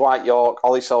Cole, Dwight York,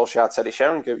 Ollie Solskjaer, Teddy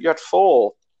Sheringham, you had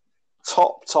 4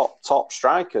 top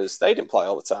strikers. They didn't play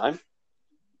all the time,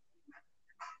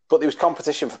 but there was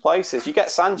competition for places. You get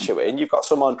Sancho in, you've got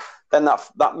someone. Then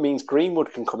that means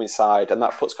Greenwood can come inside, and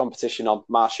that puts competition on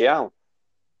Martial.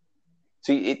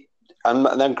 So and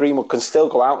then Greenwood can still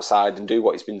go outside and do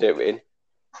what he's been doing.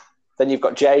 Then you've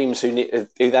got James, who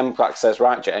then back says,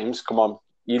 right, James, come on,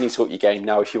 you need to up your game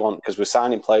now if you want, because we're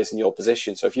signing players in your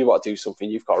position. So if you want to do something,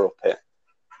 you've got to up it.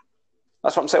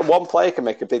 That's what I'm saying. One player can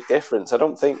make a big difference. I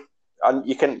don't think, and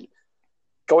you can,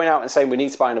 going out and saying we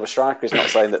need to buy another striker is not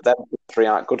saying that them 3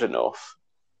 aren't good enough.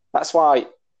 That's why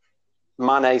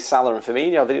Mane, Salah, and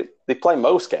Firmino, they play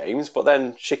most games, but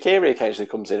then Shaqiri occasionally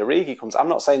comes in, Origi comes. I'm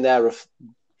not saying they're of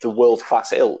the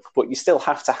world-class ilk, but you still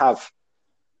have to have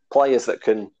players that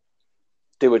can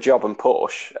do a job and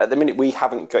push. At the minute, we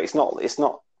haven't got. It's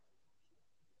not.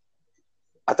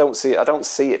 I don't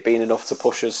see it being enough to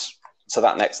push us to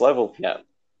that next level yet.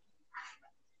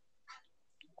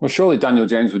 Well, surely Daniel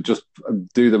James would just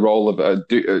do the role of a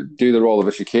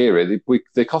Shaqiri.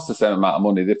 They cost the same amount of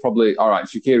money. They're probably all right.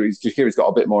 Shaqiri's got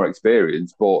a bit more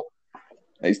experience, but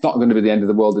it's not going to be the end of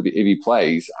the world if he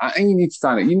plays. And you need to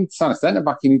sign it. You need to sign a centre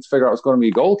back. You need to figure out what's going to be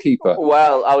a goalkeeper.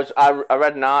 Well, I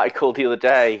read an article the other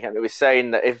day, and it was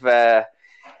saying that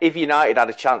if United had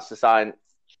a chance to sign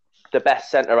the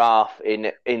best centre half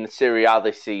in Serie A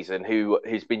this season,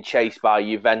 who's been chased by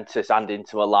Juventus and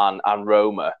Inter Milan and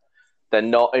Roma, then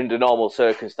not under normal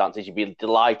circumstances, you'd be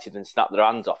delighted and snap their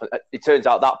hands off. It turns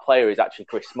out that player is actually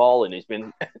Chris Smalling, who's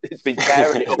been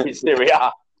tearing it up in Serie A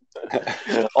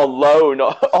on loan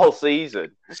all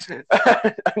season.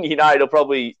 And United will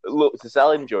probably look to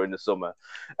sell him during the summer.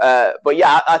 But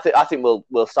yeah, I think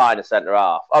we'll sign a centre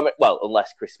half. I mean, well,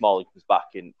 unless Chris Smalling comes back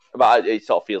in, but it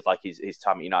sort of feels like his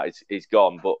time at United is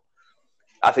gone. But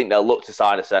I think they'll look to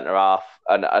sign a centre half,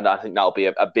 and I think that'll be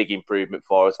a big improvement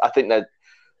for us. I think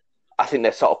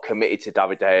they're sort of committed to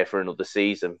David De Gea for another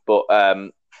season, but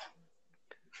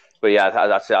But yeah,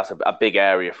 that's a big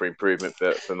area for improvement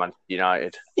for Manchester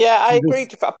United. Yeah, I agree.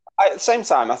 At the same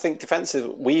time, I think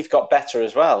defensive we've got better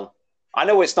as well. I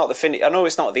know it's not the finish. I know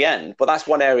it's not the end, but that's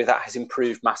one area that has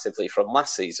improved massively from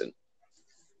last season.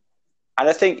 And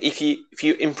I think if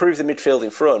you improve the midfield in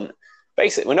front,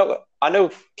 basically, we're not. I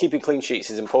know keeping clean sheets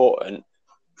is important,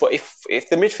 but if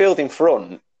the midfield in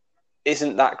front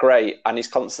isn't that great and is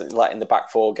constantly letting the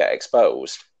back four get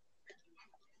exposed,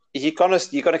 you're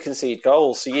gonna concede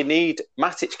goals. So you need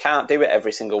Matic can't do it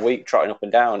every single week, trotting up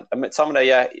and down. And McTominay,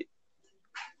 yeah,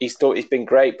 he's been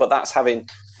great, but that's having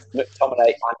McTominay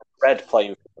and Fred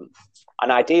playing for them.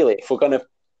 And ideally, if we're gonna,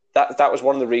 that was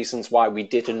one of the reasons why we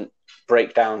didn't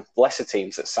break down lesser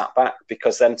teams that sat back,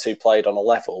 because them two played on a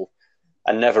level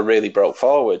and never really broke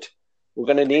forward. We're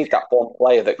going to need that one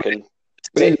player that can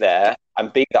sit there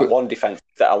and be that one defence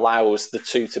that allows the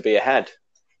two to be ahead.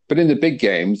 But in the big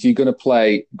games, you're going to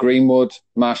play Greenwood,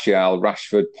 Martial,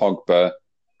 Rashford, Pogba,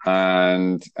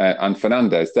 and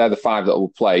Fernandes. They're the five that will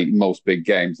play most big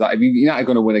games. Like, if you're not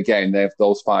going to win a game, they have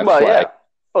those five play. Yeah.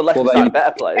 Unless they're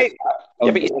better players.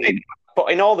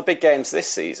 But in all the big games this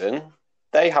season,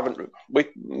 they haven't.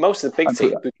 Most of the big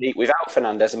teams we beat without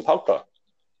Fernandes and Pogba.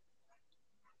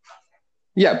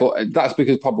 Yeah, but that's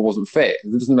because Pogba wasn't fit.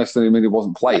 It doesn't necessarily mean he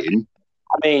wasn't playing.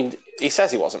 I mean, he says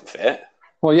he wasn't fit.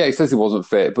 Well, yeah, he says he wasn't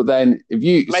fit, but then if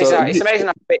you... It's amazing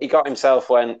how fit he got himself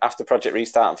when, after Project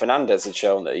Restart, and Fernandes had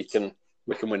shown that we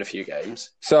can win a few games.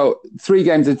 So 3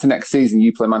 games into next season,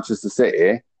 you play Manchester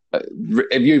City.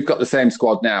 If you've got the same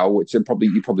squad now, which you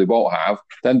probably won't have,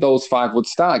 then those 5 would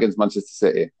start against Manchester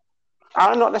City.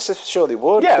 I'm not necessarily sure they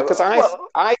would, because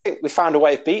I think we found a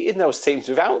way of beating those teams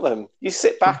without them. You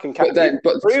sit back and can't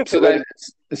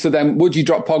So then, would you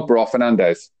drop Pogba or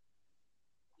Fernandes?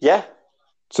 Yeah.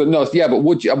 So no, yeah, but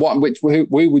would you? Who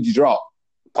would you drop?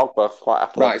 Pogba, quite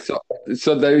happily. Right.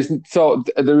 So there is.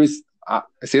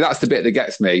 See, that's the bit that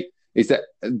gets me. Is that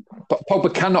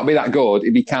Pogba cannot be that good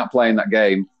if he can't play in that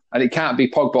game, and it can't be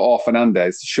Pogba or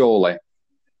Fernandes, surely,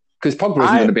 because Pogba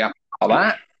isn't going to be happy about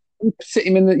that. You sit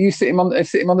him on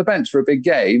the bench for a big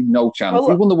game, no chance.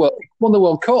 Well, he won the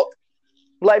World Cup.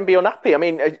 Let him be unhappy. I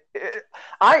mean,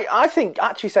 I think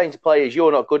actually saying to players,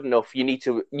 "You're not good enough. You need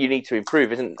to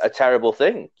improve," isn't a terrible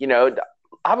thing. You know,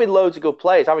 having loads of good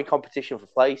players, having competition for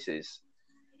places.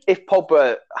 If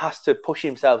Pogba has to push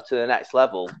himself to the next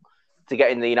level to get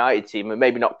in the United team and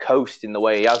maybe not coast in the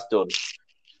way he has done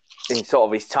in sort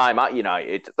of his time at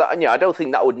United, I don't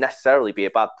think that would necessarily be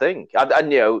a bad thing.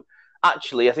 And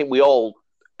actually, I think everyone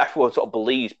sort of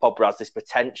believes Pogba has this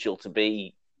potential to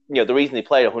be, the reason he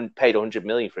paid 100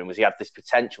 million for him was he had this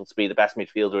potential to be the best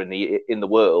midfielder in the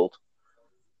world.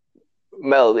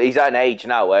 Well, he's at an age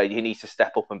now where he needs to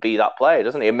step up and be that player,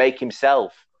 doesn't he? And make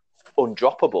himself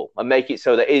undroppable and make it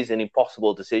so there is an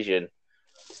impossible decision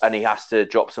and he has to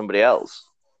drop somebody else.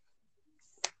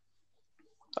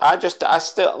 I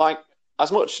still like,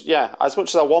 as much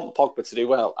as I want Pogba to do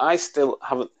well, I still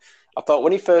haven't. I thought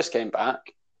when he first came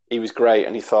back, he was great,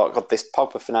 and he thought, God, this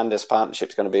Pogba-Fernandes partnership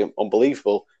is going to be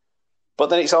unbelievable. But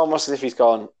then it's almost as if he's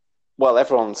gone, well,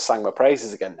 everyone's sang my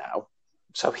praises again now.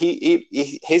 So he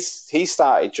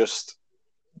started just,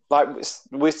 like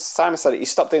with Simon said, he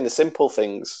stopped doing the simple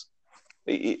things.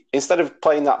 Instead of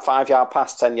playing that 5-yard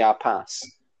pass, 10-yard pass,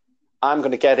 I'm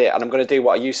going to get it, and I'm going to do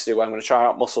what I used to do. I'm going to try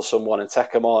out muscle someone and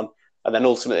take them on, and then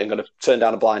ultimately I'm going to turn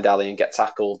down a blind alley and get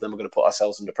tackled. Then we're going to put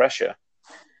ourselves under pressure.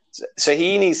 So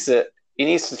he needs to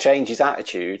change his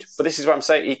attitude. But this is what I'm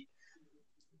saying.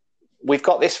 We've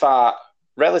got this far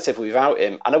relatively without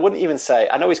him, and I wouldn't even say,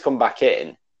 I know he's come back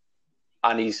in,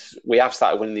 and we have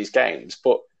started winning these games.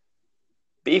 But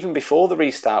even before the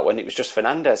restart, when it was just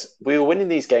Fernandes, we were winning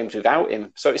these games without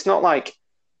him. So it's not like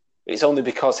it's only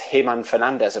because him and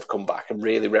Fernandes have come back and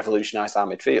really revolutionised our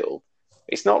midfield.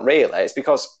 It's not really. It's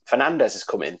because Fernandes has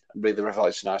come in and really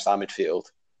revolutionised our midfield.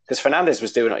 Because Fernandes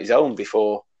was doing it on his own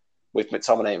before with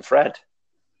McTominay and Fred.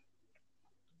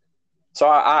 So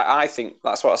I think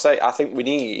that's what I say. I think we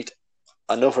need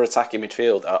another attacking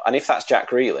midfielder. And if that's Jack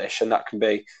Grealish, and that can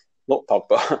be, look,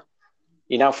 Pogba,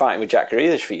 you're now fighting with Jack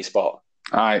Grealish for your spot.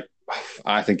 I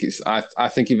think if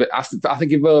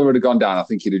Villa would have gone down, I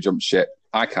think he'd have jumped ship.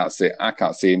 I can't see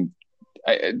him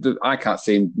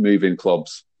moving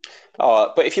clubs.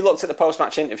 Oh, but if you looked at the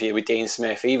post-match interview with Dean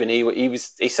Smith, even he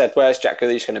said, "Where's Jack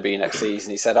Grealish going to be next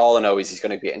season?" He said, "All I know is he's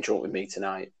going to be getting drunk with me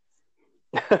tonight."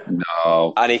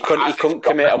 No, and he couldn't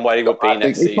commit on where he would be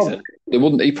next season.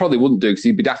 He probably wouldn't do, because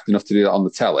he'd be daft enough to do that on the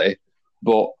telly.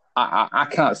 But I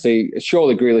can't see.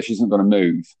 Surely Grealish isn't going to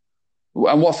move.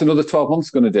 And what's another 12 months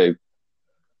going to do?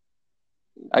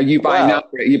 Are you buying now?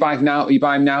 Are you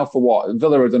buying now for what?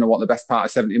 Villa are going to want the best part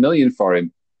of 70 million for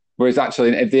him. Whereas actually,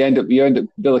 if you end up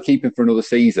Villa keeping for another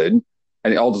season,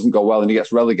 and it all doesn't go well, and he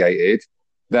gets relegated,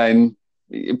 then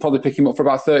you probably pick him up for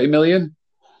about 30 million.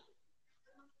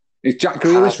 Is Jack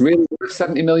Grealish really worth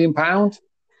 £70 million?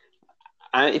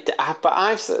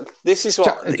 This is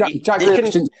what Jack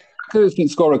Grealish didn't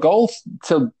score a goal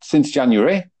since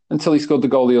January until he scored the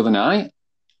goal the other night.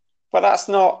 But that's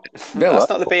not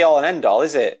the be all and end all,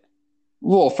 is it?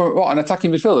 Well, for what, an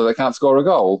attacking midfielder that can't score a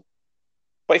goal?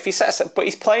 But if he's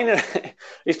playing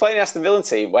Aston Villa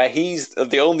team where he's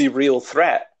the only real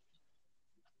threat.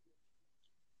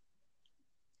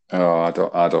 Oh, I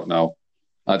don't know.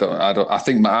 I don't know.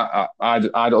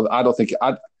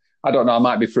 I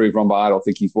might be proved wrong, but I don't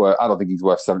think he's worth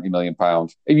 £70 million.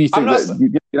 If you think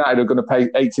that United are going to pay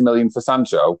 80 million for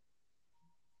Sancho.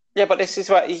 Yeah, but this is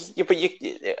where this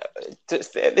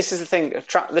is the thing.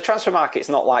 The transfer market is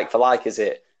not like for like, is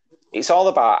it? It's all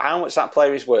about how much that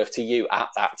player is worth to you at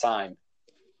that time,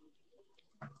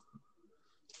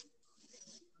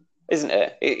 isn't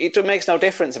it? It makes no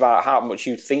difference about how much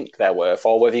you think they're worth,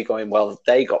 or whether you're going, well,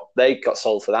 they got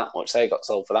sold for that much, they got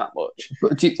sold for that much.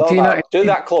 But do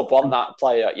that club want that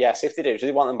player? Yes. If they do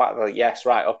they want them back? Like, yes,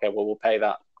 right, okay, well, we'll pay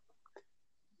that.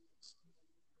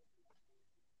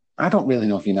 I don't really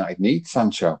know if United need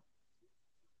Sancho.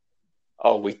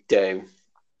 Oh, we do.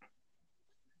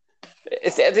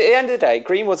 At the end of the day,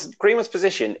 Greenwood's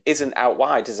position isn't out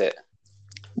wide, is it?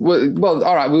 Well,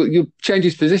 all right. Well, you change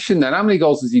his position then. How many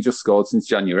goals has he just scored since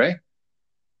January?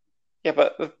 Yeah,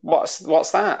 but what's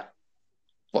that?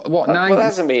 What 9? Well, that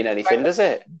doesn't mean anything, does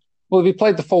it? Well, if he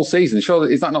played the full season,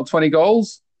 surely is that not 20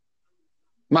 goals?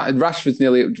 Rashford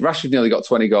nearly got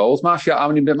 20 goals. How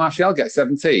many did Martial get?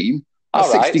 17.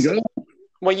 That's 60 goals.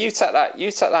 Well, you take that.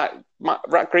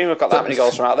 Greenwood got that many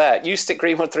goals from out there. You stick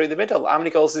Greenwood through the middle. How many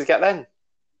goals does he get then?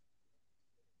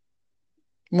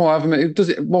 Why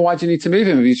do you need to move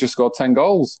him if he's just scored 10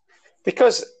 goals?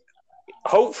 Because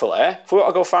hopefully, if we want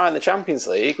to go far in the Champions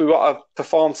League, we want to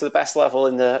perform to the best level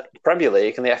in the Premier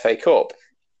League and the FA Cup.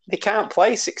 They can't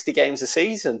play 60 games a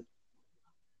season.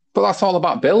 But that's all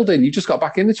about building. You just got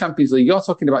back in the Champions League. You're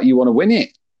talking about you want to win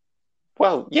it.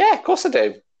 Well, yeah, of course I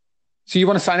do. So you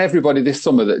want to sign everybody this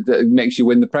summer that makes you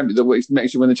win that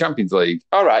makes you win the Champions League?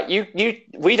 All right,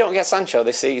 we don't get Sancho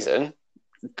this season.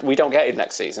 We don't get him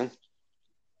next season.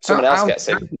 Someone else gets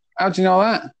him. How do you know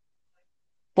that?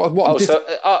 So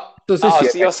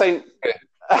you're saying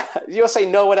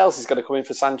no one else is going to come in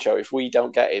for Sancho if we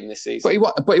don't get him this season?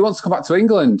 But he wants to come back to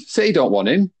England. City don't want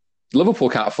him. Liverpool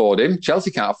can't afford him. Chelsea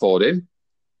can't afford him.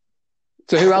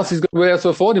 So who else is going to be able to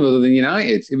afford him other than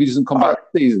United if he doesn't come back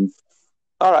this season?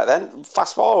 All right, then.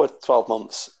 Fast forward 12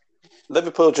 months.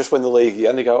 Liverpool just win the league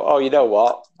and they go, oh, you know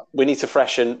what? We need to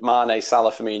freshen Mane,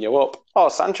 Salah, Firmino up. Oh,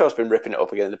 Sancho's been ripping it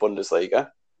up again in the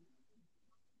Bundesliga.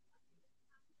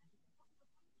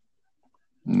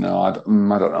 No, I don't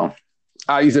know.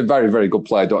 He's a very, very good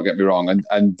player, don't get me wrong.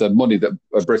 And the money that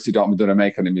Borussia Dortmund are going to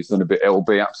make on him is going to be, it'll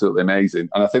be absolutely amazing.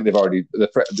 And I think they've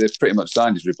pretty much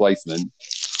signed his replacement.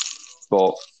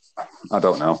 But I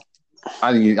don't know.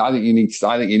 I think you need to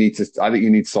sort your midfield. I think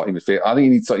you need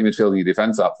to sort your midfield and your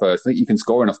defence out first. I think you can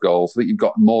score enough goals. I think you've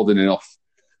got more than enough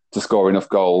to score enough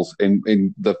goals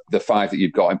in the five that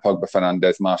you've got in Pogba,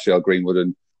 Fernandes, Martial, Greenwood,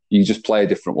 and you just play a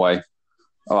different way.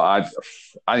 I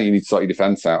think you need to sort your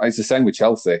defence out. It's the same with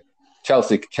Chelsea.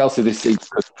 Chelsea this season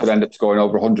could end up scoring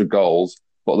over 100 goals,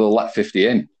 but they'll let 50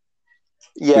 in.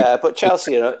 Yeah, but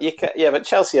Chelsea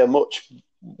are much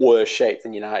worse shape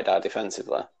than United are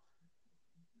defensively.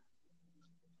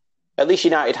 At least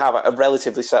United have a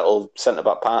relatively settled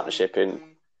centre-back partnership in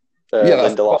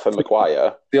Lindelof and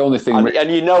Maguire. The only thing...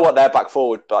 And you know what their back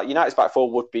forward... But United's back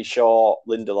forward would be Shaw,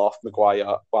 Lindelof,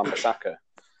 Maguire, Wan-Bissaka.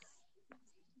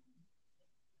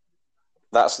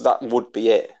 That would be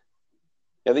it.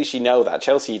 At least you know that.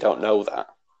 Chelsea, you don't know that.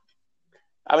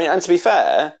 I mean, and to be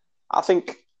fair, I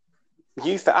think...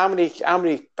 How many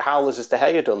howlers has De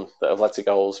Gea done that have led to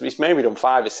goals? He's maybe done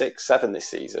 5 or 6, 7 this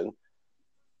season.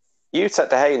 You take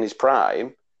De Gea in his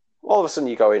prime, all of a sudden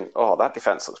you're going, oh, that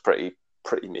defence looks pretty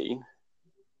mean.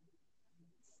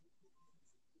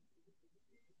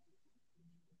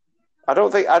 I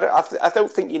don't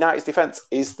think United's defence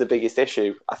is the biggest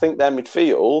issue. I think their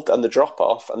midfield and the drop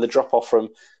off from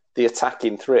the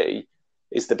attacking three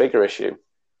is the bigger issue.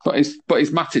 But is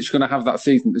Matic going to have that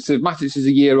season? So if Matic is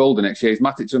a year older next year, is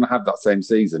Matic going to have that same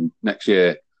season next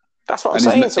year? That's what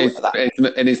I'm saying.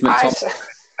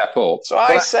 Step up. So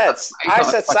I said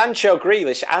Sancho,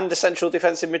 Grealish, and a central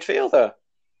defensive midfielder.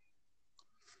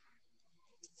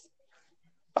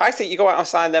 I think you go out and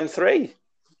sign them 3,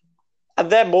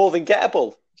 and they're more than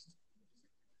gettable.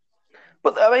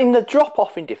 But I mean, the drop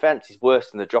off in defence is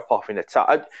worse than the drop off in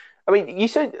attack. I mean, you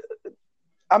said.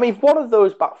 I mean, if one of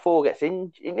those back four gets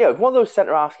injured, if one of those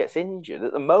centre halves gets injured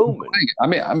at the moment, I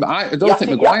mean, I don't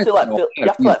think Maguire. You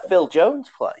have to let Phil Jones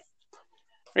play.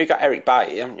 You got Eric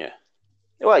Bailly, haven't you?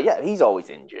 Well, yeah, he's always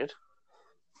injured.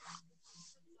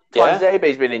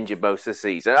 Tuanzebe's been injured most of the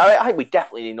season. I think we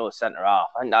definitely need another centre half.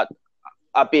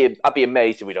 I think I'd be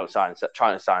amazed if we don't try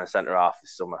to sign a centre half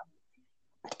this summer.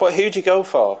 But who'd you go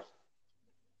for?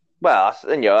 Well,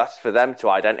 that's for them to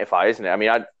identify, isn't it? I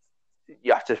mean,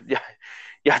 you have to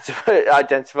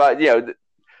identify.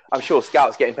 I'm sure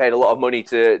scouts getting paid a lot of money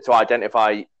to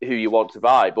identify who you want to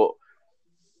buy, but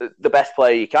the best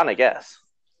player you can, I guess.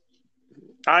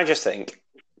 I just think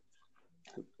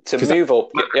to move up,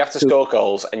 you have to score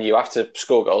goals, and you have to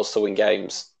score goals to win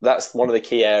games. That's one of the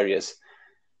key areas.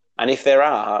 And if there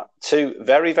are two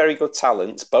very, very good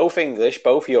talents, both English,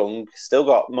 both young, still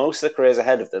got most of the careers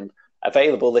ahead of them,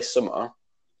 available this summer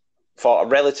for a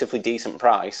relatively decent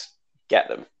price, get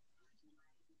them.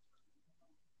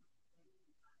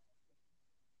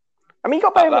 I mean, you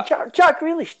got better Jack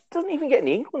Grealish doesn't even get in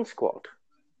the England squad.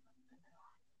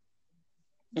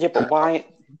 Yeah, but why?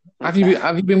 Have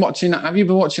you been watching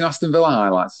Aston Villa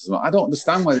highlights as well? I don't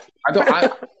understand why. I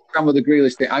understand with the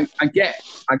Grealish thing. I get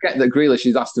that Grealish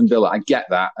is Aston Villa. I get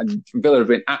that, and Villa have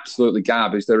been absolutely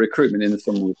garbage. Their recruitment in the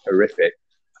summer was horrific,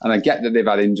 and I get that they've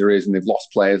had injuries and they've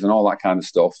lost players and all that kind of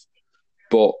stuff.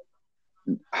 But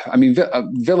I mean,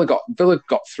 Villa got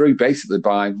through basically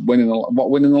by winning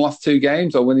the last two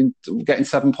games or getting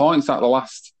 7 points out of the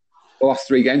last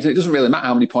 3 games. And it doesn't really matter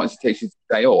how many points it takes you to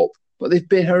stay up. But they've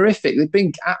been horrific. They've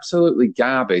been absolutely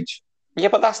garbage. Yeah,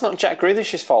 but that's not Jack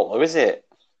Grealish's fault, though, is it?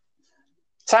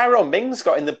 Tyrone Mings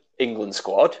got in the England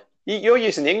squad. You're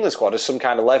using the England squad as some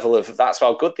kind of level of that's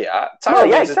how good they are.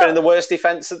 Tyrone Mings has been in the worst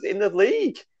defence in the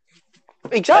league.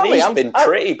 Exactly. And he's been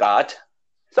pretty bad.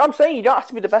 So I'm saying you don't have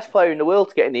to be the best player in the world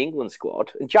to get in the England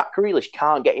squad. And Jack Grealish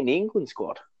can't get in the England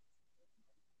squad.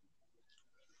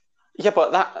 Yeah,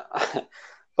 but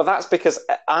that's because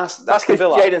that's because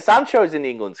Jadon Sancho's in the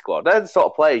England squad. They're the sort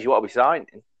of players you want to be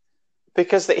signing.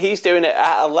 Because he's doing it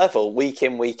at a level week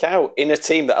in, week out in a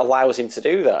team that allows him to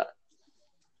do that.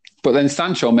 But then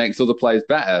Sancho makes other players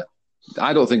better.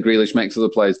 I don't think Grealish makes other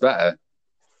players better.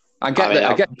 I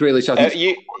get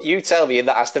Grealish. You tell me in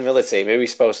that Aston Villa team who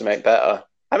he's supposed to make better.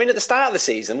 I mean, at the start of the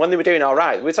season, when they were doing all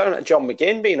right, we were talking about John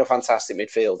McGinn being a fantastic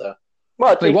midfielder.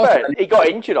 Well, to be fair, he got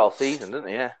injured all season, didn't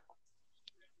he? Yeah.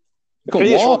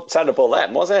 Grealish wasn't terrible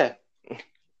then, was he?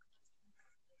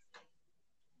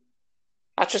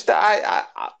 I just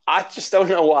don't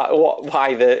know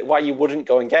why you wouldn't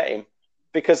go and get him,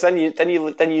 because then you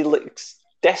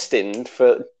destined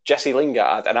for Jesse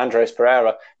Lingard and Andres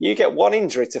Pereira. You get one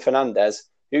injury to Fernandes,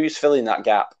 who's filling that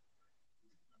gap?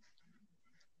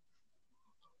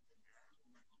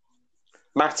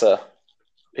 Mata,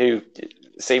 who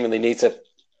seemingly needs a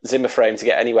Zimmer frame to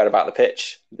get anywhere about the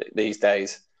pitch these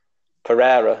days.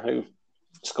 Pereira, who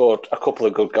scored a couple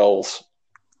of good goals.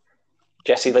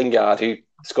 Jesse Lingard, who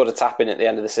scored a tap-in at the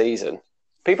end of the season.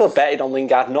 People are betting on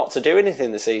Lingard not to do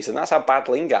anything this season. That's how bad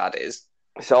Lingard is.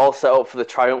 It's all set up for the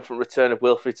triumphant return of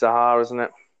Wilfried Zaha, isn't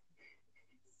it?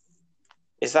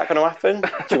 Is that going to happen?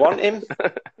 Do you want him?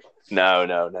 No.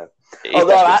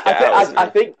 Although I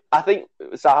think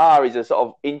Zaha is a sort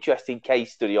of interesting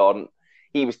case study on.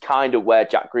 He was kind of where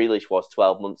Jack Grealish was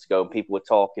 12 months ago, and people were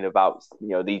talking about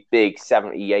these big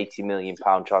 70, 80 million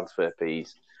pound transfer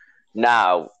fees.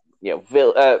 Now,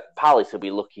 Palace will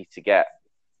be lucky to get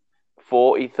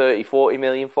 40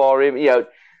 million for him.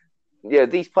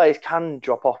 These players can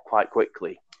drop off quite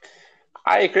quickly.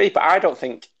 I agree, but I don't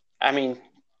think. I mean,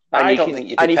 I don't think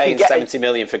you'd be paying 70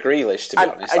 million for Grealish, to be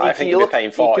honest. I think you'd be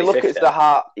paying 40, 50.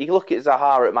 You can look at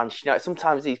Zaha at Manchester United.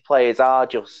 Sometimes these players are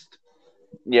just,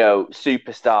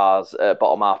 superstars at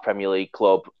bottom half Premier League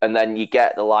club, and then you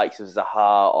get the likes of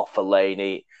Zaha or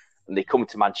Fellaini, and they come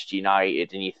to Manchester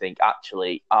United, and you think,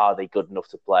 actually, are they good enough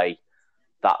to play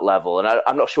that level? And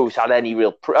I'm not sure we've had any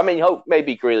real. Hope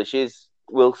maybe Grealish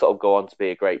will sort of go on to be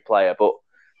a great player, but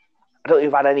I don't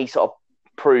think we've had any sort of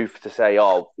proof to say,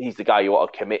 he's the guy you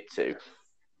want to commit to.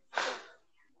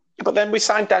 But then we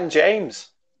signed Dan James.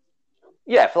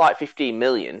 Yeah, for like 15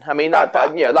 million. I mean, that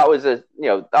was a.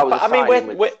 But that's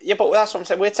what I'm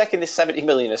saying. We're taking this 70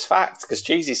 million as fact because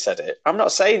Cheesy said it. I'm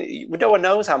not saying no one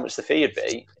knows how much the fee would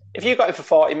be. If you got it for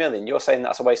 40 million, you're saying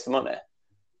that's a waste of money.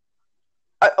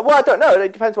 I don't know.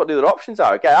 It depends what the other options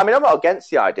are. Again, I mean, I'm not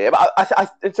against the idea, but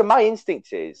so my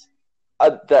instinct is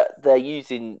that they're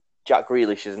using Jack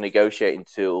Grealish as a negotiating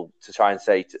tool to try and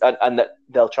say, and that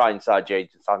they'll try and sign Jadon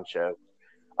Sancho.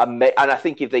 And I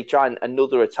think if they try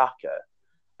another attacker,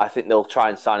 I think they'll try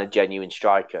and sign a genuine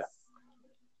striker.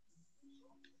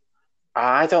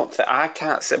 I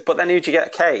can't say. But then who'd you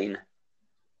get? Kane?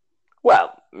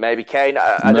 Well, maybe Kane.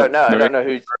 I don't know. I don't know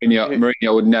who's...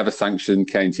 Mourinho would never sanction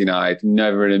Kane to United.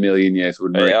 Never in a million years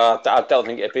would Mourinho. I don't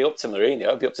think it'd be up to Mourinho.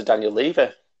 It'd be up to Daniel Levy.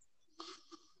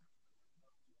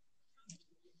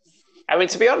 I mean,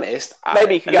 to be honest,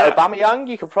 maybe you could get Aubameyang.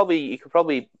 You could probably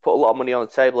put a lot of money on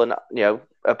the table, and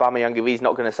Aubameyang, if he's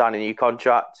not going to sign a new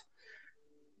contract,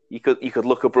 you could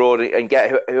look abroad and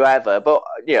get whoever. But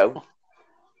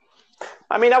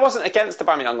I mean, I wasn't against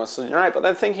Aubameyang on Sunday night, but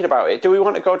then thinking about it, do we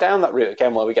want to go down that route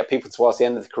again, where we get people towards the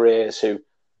end of their careers who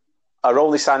are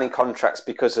only signing contracts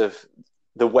because of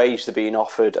the wage they're being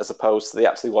offered, as opposed to they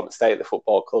actually want to stay at the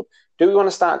football club? Do we want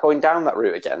to start going down that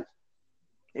route again?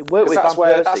 It worked with Van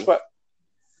Persie.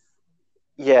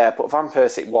 Yeah, but Van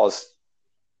Persie was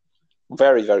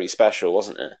very, very special,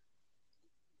 wasn't it?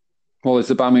 Well, is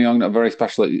Aubameyang not very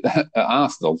special at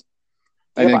Arsenal?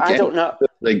 And again, I don't know.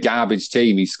 The garbage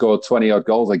team, he scored 20-odd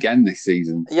goals again this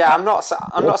season. Yeah, I'm not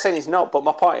saying he's not, but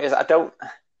my point is, I don't.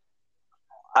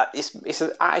 It's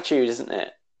an attitude, isn't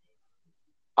it?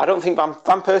 I don't think Van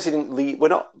Persie didn't leave.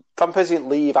 Van Persie didn't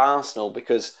leave Arsenal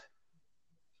because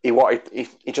he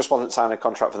just wasn't signing a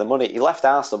contract for the money. He left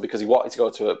Arsenal because he wanted to go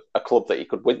to a club that he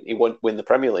could win. He would win the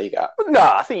Premier League at. No,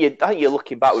 I think you're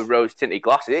looking back with rose-tinted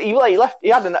glasses. He left. He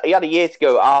had a year to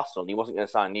go at Arsenal. And he wasn't going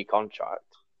to sign a new contract.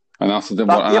 And Arsenal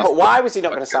didn't want. Yeah, but why was he not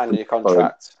going to sign a new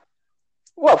contract?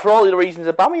 Well, for all the reasons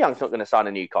Aubameyang's not going to sign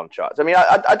a new contract. I mean,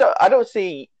 I don't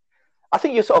see. I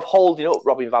think you're sort of holding up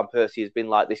Robin van Persie as being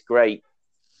like this great,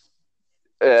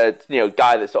 guy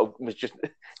that sort of was just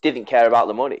didn't care about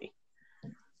the money.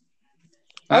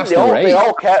 They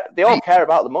all care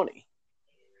about the money.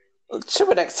 To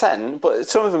an extent, but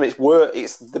some of them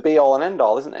it's the be all and end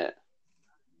all, isn't it?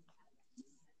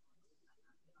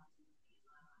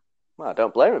 Well, I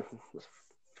don't blame him. That's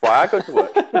why I go to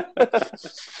work.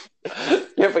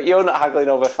 Yeah, but you're not haggling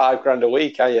over $5,000 a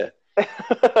week, are you?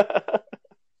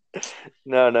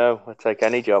 No, I'd take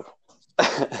any job.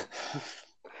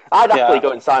 I'd happily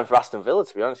go and sign for Aston Villa,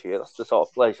 to be honest with you. That's the sort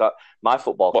of place like my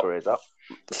football career is at.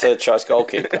 Third choice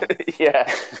goalkeeper.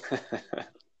 Yeah.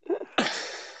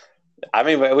 I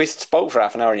mean, we spoke for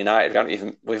half an hour on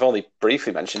United. We've only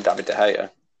briefly mentioned David De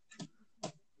Gea.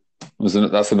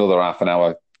 That's another half an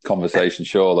hour conversation,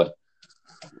 surely.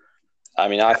 I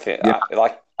mean, I think,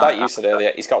 like you said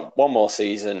earlier, he's got one more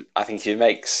season. I think if he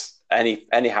makes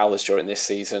any howlers during this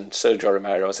season, Sergio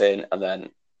Romero's in, and then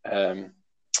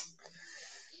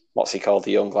what's he called,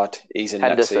 the young lad? He's in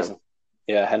Henderson. Next season.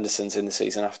 Yeah, Henderson's in the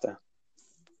season after.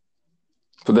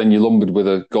 But then you're lumbered with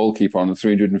a goalkeeper on a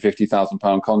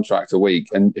 £350,000 contract a week,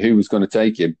 and who's going to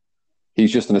take him?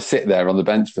 He's just going to sit there on the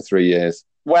bench for 3 years.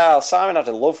 Well, Simon had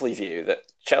a lovely view that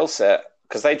Chelsea,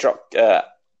 because they dropped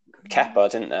Kepa,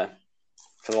 didn't they,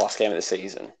 for the last game of the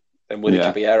season, and Willy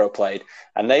Caballero played,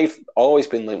 and they've always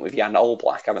been linked with Jan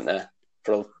Oblak, haven't they,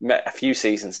 for a few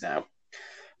seasons now.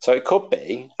 So it could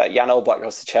be that Jan Oblak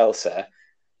goes to Chelsea,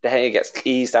 De Gea gets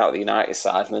eased out of the United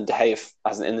side, and then De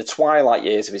Gea, in the twilight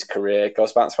years of his career,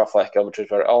 goes back to Atletico Madrid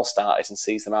where it all started and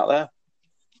sees them out there,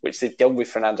 which they've done with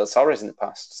Fernando Torres in the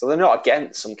past. So they're not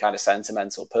against some kind of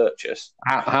sentimental purchase.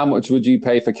 How much would you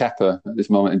pay for Kepa at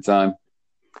this moment in time?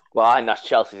 Well, I think that's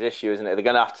Chelsea's issue, isn't it? They're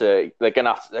going to have to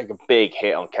take a big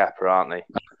hit on Kepa, aren't they?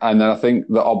 And then I think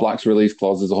that Oblak's release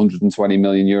clause is 120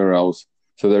 million euros.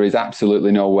 So there is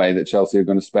absolutely no way that Chelsea are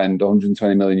going to spend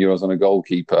 120 million euros on a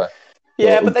goalkeeper.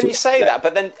 Yeah, but then you say that,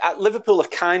 but then Liverpool have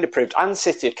kind of proved, and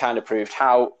City have kind of proved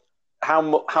how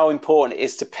important it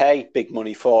is to pay big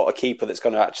money for a keeper that's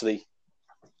going to actually.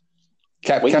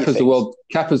 Kepa's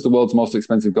the world's most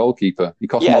expensive goalkeeper. He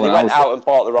cost more than they went out and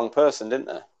bought the wrong person, didn't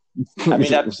they? I mean,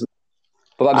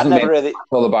 but that doesn't it's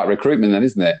all about recruitment, then,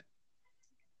 isn't it?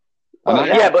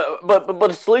 But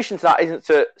the solution to that isn't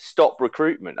to stop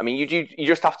recruitment. I mean, you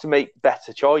just have to make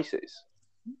better choices.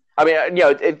 I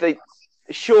mean,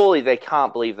 surely they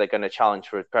can't believe they're going to challenge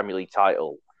for a Premier League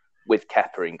title with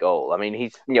Kepa in goal. I mean,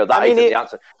 isn't the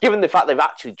answer, given the fact they've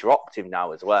actually dropped him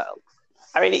now as well.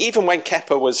 I mean, even when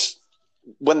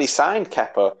they signed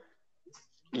Kepa,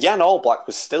 Jan Oblak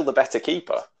was still the better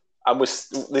keeper, and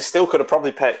they still could have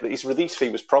probably paid. His release fee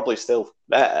was probably still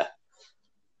there.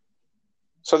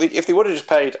 So if they would have just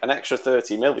paid an extra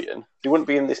 30 million, they wouldn't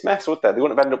be in this mess, would they? They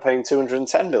wouldn't have ended up paying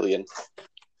 210 million.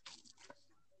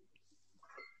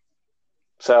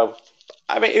 So,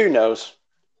 I mean, who knows?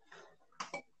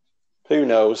 Who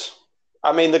knows?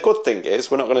 I mean, the good thing is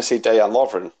we're not going to see Dejan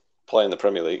Lovren play in the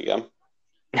Premier League again.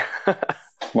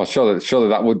 Well, surely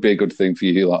that would be a good thing for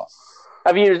you lot.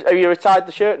 Have you retired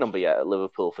the shirt number yet at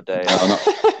Liverpool for Dejan?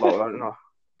 No.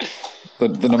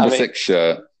 The number 6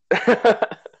 shirt.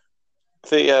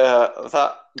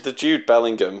 The Jude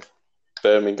Bellingham,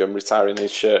 Birmingham retiring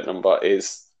his shirt number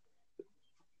is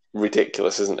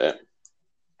ridiculous, isn't it?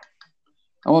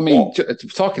 Oh, I mean,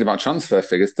 talking about transfer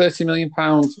figures, £30 million.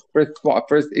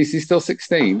 Is he still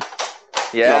 16?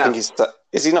 Yeah, no, I think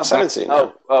is he not 17?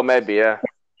 Oh, maybe, yeah.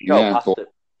 Yeah,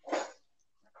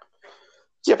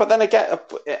 but then again,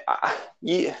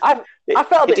 I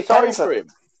felt a bit sorry for him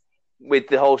with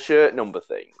the whole shirt number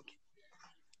thing.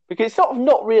 Because it's sort of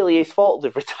not really his fault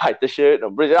they've retired the shirt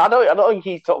number. I don't think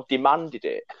he sort of demanded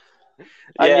it.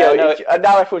 And, and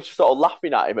now everyone's just sort of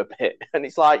laughing at him a bit. And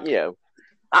it's like,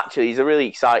 actually, he's a really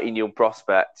exciting young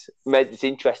prospect. Made this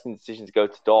interesting decision to go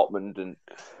to Dortmund, and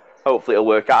hopefully it'll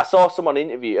work out. I saw someone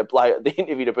interviewed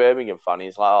a Birmingham fan.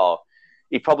 He's like,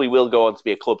 he probably will go on to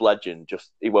be a club legend.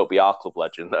 Just he won't be our club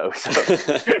legend though. So.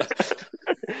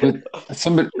 I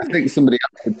think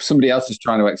somebody else is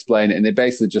trying to explain it, and they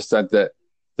basically just said that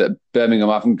Birmingham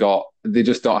haven't got. They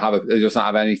just don't have. They just don't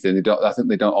have anything. I think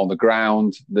they don't own the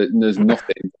ground. There's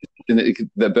nothing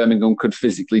that Birmingham could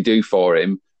physically do for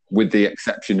him, with the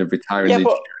exception of retiring. Yeah,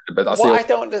 but I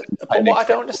don't.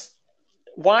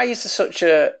 Why is there such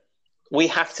a? We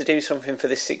have to do something for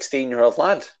this 16-year-old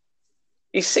lad.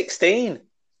 He's 16.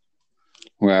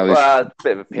 Well, a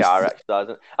bit of a PR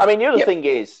exercise. I mean, the other thing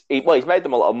is, he's made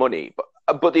them a lot of money,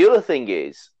 but the other thing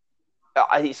is,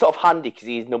 it's sort of handy because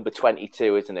he's number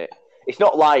 22, isn't it? It's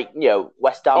not like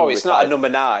West Ham. Oh, it's not a number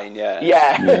 9. Yeah.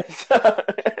 Yeah.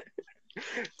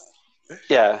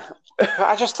 Yeah.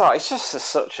 I just thought it's just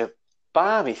such a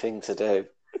balmy thing to do.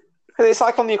 It's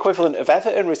like on the equivalent of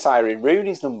Everton retiring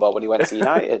Rooney's number when he went to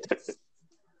United.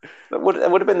 It would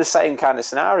have been the same kind of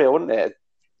scenario, wouldn't it?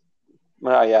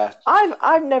 Well, yeah.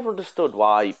 I've never understood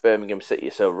why Birmingham City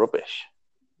is so rubbish.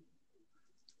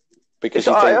 Because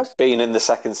you think being in the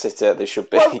second city, they should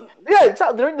be. Well, yeah,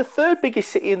 exactly. They're in the third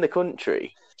biggest city in the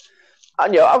country.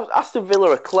 And, Aston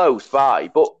Villa are close by.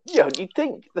 But, you'd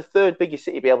think the third biggest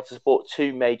city would be able to support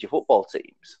 2 major football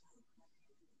teams.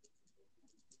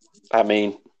 I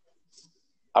mean,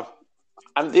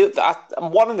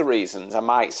 one of the reasons I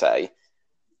might say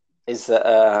is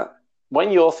that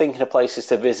when you're thinking of places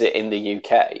to visit in the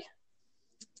UK,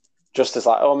 just as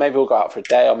like, maybe we'll go out for a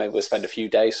day or maybe we'll spend a few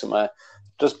days somewhere,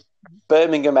 does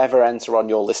Birmingham ever enter on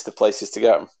your list of places to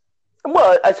go?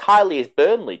 Well, as highly as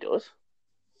Burnley does.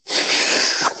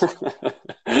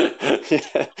 Yeah.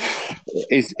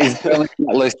 Is Burnley on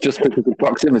that list just because of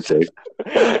proximity?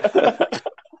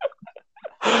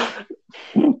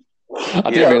 I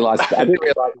didn't realise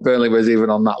Burnley was even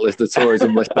on that list, the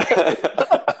tourism list.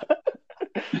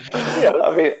 Yeah,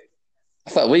 I mean, I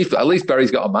thought at least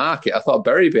Bury's got a market. I thought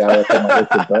Bury would be higher up on that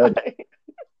list than Burnley.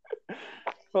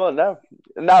 Well, no.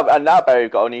 Now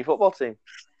Bury've got a new football team.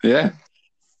 Yeah.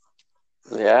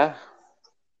 Yeah.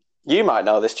 You might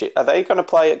know this, Chief. Are they going to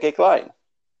play at Gig Lane?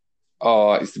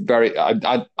 Oh, it's very... I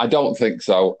don't think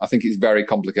so. I think it's very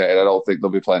complicated. I don't think they'll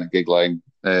be playing at Gig Lane.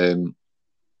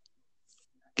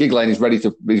 Gig Lane is ready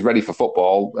for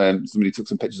football. Somebody took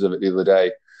some pictures of it the other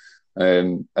day.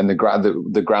 And the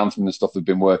groundsmen and stuff have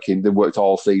been working. They've worked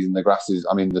all season. The grass has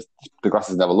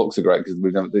never looked so great because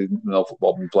there's no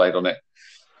football being played on it.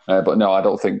 But no, I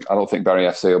don't think Bury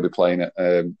FC will be playing at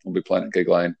Gig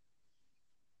Lane.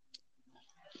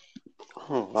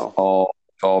 Well.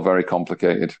 All very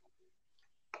complicated.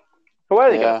 But where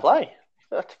are they going to play?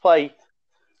 They have to play.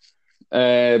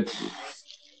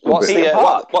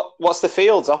 What's the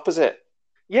fields opposite?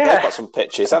 Yeah, they've got some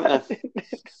pitches, haven't they?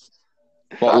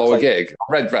 What, Lower Gig?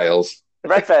 Red Vales.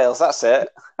 Red Vales, that's it.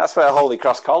 That's where Holy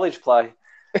Cross College play.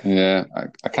 Yeah,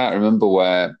 I can't remember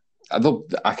where. I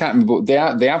can't remember.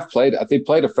 They have played. They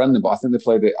played a friendly, but I think they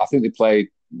played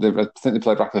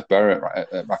Ratcliffe Bury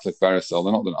at Ratcliffe Bury. So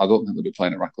they're not. I don't think they'll be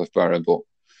playing at Ratcliffe Bury, but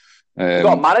they've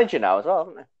got a manager now as well,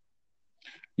 haven't they?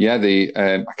 Yeah, to be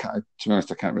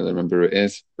honest, I can't really remember who it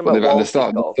is. But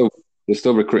they're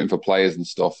still recruiting for players and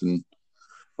stuff,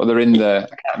 but they're in the.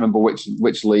 I can't remember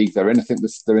which league they're in. I think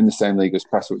they're in the same league as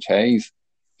Prestwich Hayes,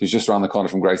 who's just around the corner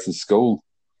from Grayson's school.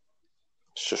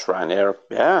 It's just right near.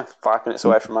 Yeah, 5 minutes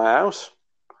away from my house.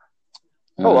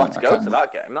 We'll have to go to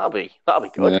that game. That'll be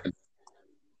good. Yeah.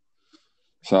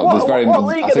 So there's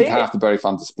I think half the Bury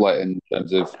fans are split in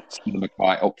terms of some of them are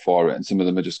quite up for it and some of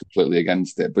them are just completely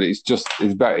against it. But it's just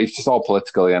all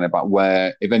political and about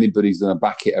where, if anybody's going to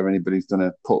back it or anybody's going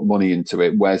to put money into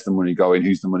it, where's the money going,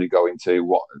 who's the money going to,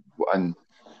 what, and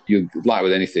you like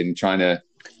with anything, trying to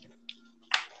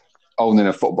owning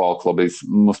a football club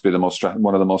must be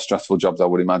one of the most stressful jobs I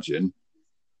would imagine,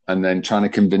 and then trying to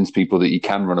convince people that you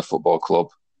can run a football club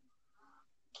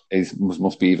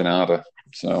must be even harder.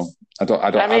 So I don't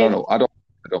know.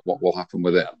 of what will happen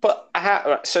with it. But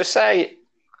so say,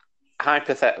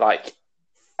 hypothetically, like,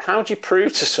 how do you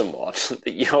prove to someone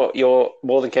that you're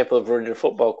more than capable of running a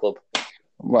football club?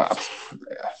 Well,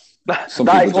 that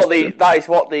is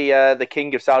what the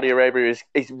king of Saudi Arabia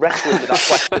is wrestling with that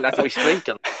question as we speak.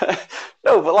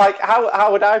 No, but like,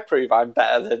 how would I prove I'm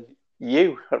better than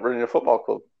you at running a football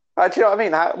club? Do you know what I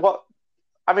mean?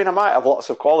 I might have lots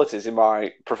of qualities in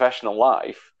my professional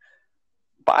life,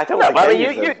 but I don't.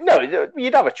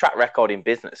 You'd have a track record in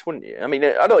business, wouldn't you? I mean,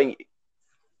 I don't.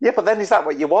 Yeah, but then is that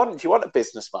what you want? Do you want a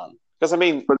businessman? Because I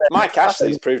mean, Mike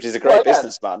Ashley's proved he's a great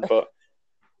businessman, but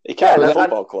he can't run a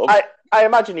football club. I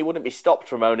imagine he wouldn't be stopped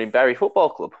from owning Bury Football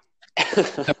Club.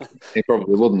 He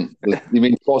probably wouldn't. You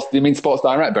mean Sports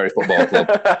Direct Bury Football Club?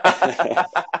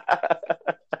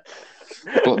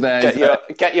 But then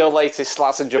get your latest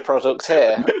Slazenger products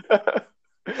here.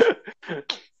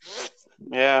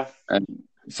 Yeah.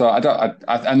 So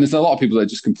and there's a lot of people that are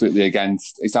just completely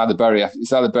against. It's either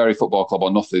Bury Football Club or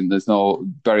nothing. There's no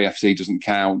Bury FC doesn't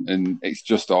count, and it's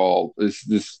just all. There's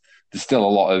still a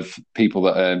lot of people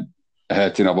that are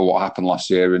hurting over what happened last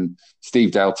year. And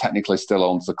Steve Dale technically still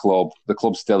owns the club. The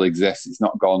club still exists. It's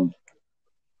not gone.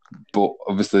 But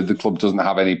obviously, the club doesn't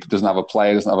have a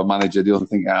player, doesn't have a manager. The only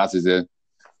thing it has is a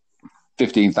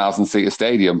 15,000 seater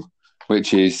stadium,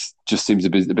 which just seems a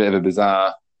bit of a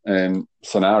bizarre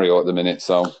scenario at the minute.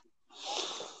 So,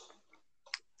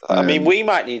 I mean, we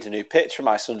might need a new pitch for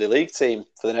my Sunday League team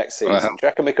for the next season. Do you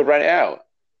reckon we could rent it out?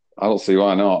 I don't see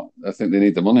why not. I think they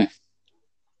need the money.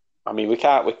 I mean, we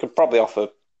could probably offer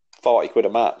 40 quid a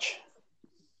match.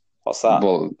 What's that?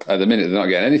 Well, at the minute they're not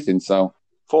getting anything, so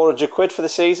 400 quid for the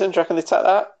season. Do you reckon they take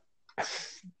that?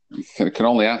 You can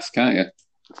only ask, can't you?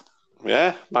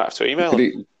 Yeah, might have to email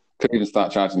them. Could even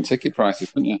start charging ticket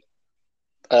prices, couldn't you?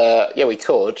 Yeah, we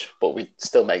could, but we'd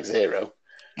still make zero.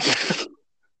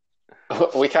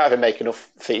 We can't even make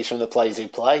enough fees from the players who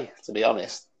play, to be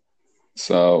honest.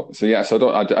 So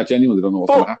I genuinely don't know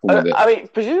what's going to happen with it. I mean,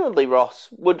 presumably, Ross,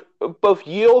 would both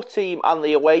your team and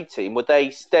the away team, would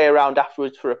they stay around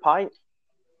afterwards for a pint?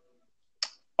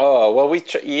 Oh, well, I'd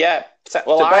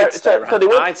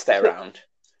stay around.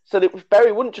 So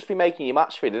Bury wouldn't just be making you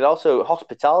match fee; they'd also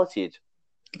hospitality.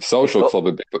 Social club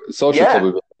would be.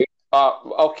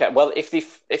 Okay. Well, if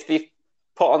they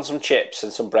put on some chips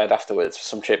and some bread afterwards,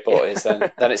 some chip butties,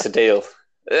 then it's a deal.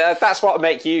 That's what would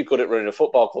make you good at running a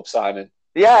football club, Simon.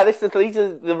 Yeah, these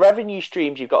are the revenue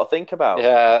streams you've got to think about.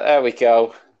 Yeah, there we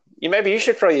go. Maybe you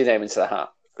should throw your name into the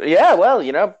hat. Yeah, well,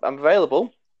 I'm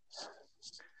available.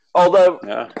 Although,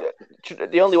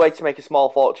 the only way to make a small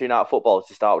fortune out of football is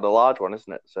to start with a large one,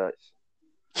 isn't it? So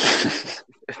it's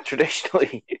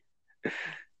traditionally.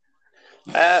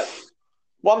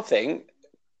 One thing,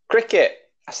 cricket.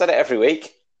 I said it every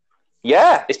week.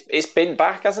 Yeah, it's been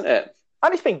back, hasn't it?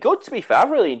 And it's been good, to be fair.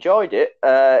 I've really enjoyed it.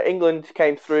 England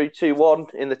came through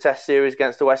 2-1 in the Test series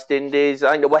against the West Indies.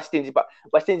 I think the West Indies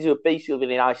were basically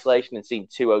living in isolation and seen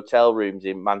 2 hotel rooms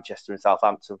in Manchester and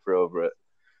Southampton for over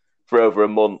a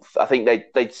month. I think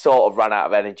they sort of ran out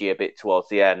of energy a bit towards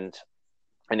the end,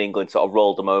 and England sort of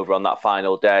rolled them over on that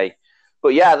final day.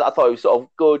 But yeah, I thought it was sort of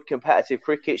good competitive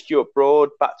cricket. Stuart Broad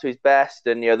back to his best,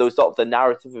 and there was sort of the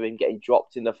narrative of him getting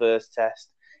dropped in the first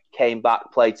Test, came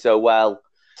back, played so well.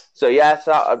 So yeah,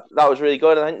 that was really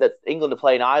good. I think that England are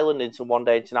playing Ireland in some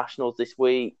one-day internationals this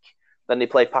week. Then they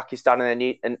play Pakistan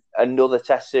and another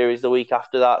Test series the week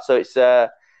after that. So it's going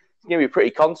to be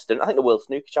pretty constant. I think the World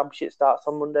Snooker Championship starts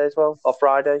on Monday as well, or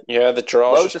Friday. Yeah, the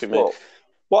draws just made.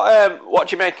 What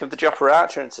do you make of the Jofra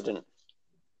Archer incident?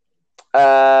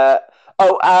 I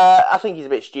think he's a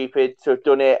bit stupid to have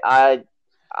done it. To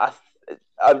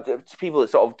people that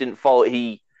sort of didn't follow it,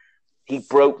 he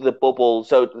broke the bubble,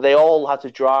 so they all had to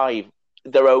drive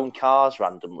their own cars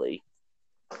randomly.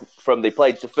 They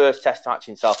played the first Test match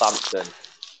in Southampton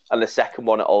and the second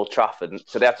one at Old Trafford,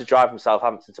 so they had to drive from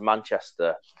Southampton to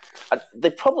Manchester. And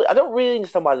I don't really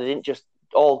understand why they didn't just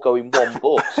all go in one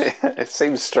bus. It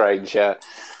seems strange, yeah.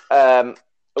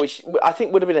 Which I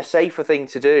think would have been a safer thing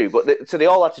to do. But so they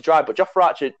all had to drive. But Jofra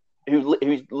Archer, who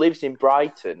lives in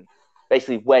Brighton,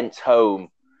 basically went home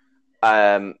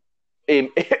en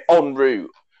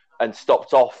route and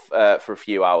stopped off for a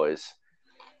few hours.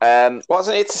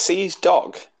 Wasn't it to see his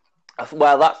dog?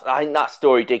 Well, I think that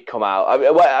story did come out.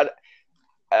 I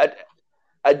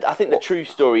think the true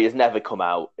story has never come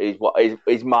out.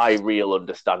 Is my real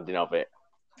understanding of it.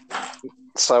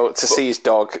 So see his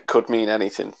dog could mean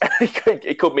anything.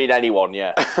 It could mean anyone,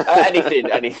 yeah. Anything,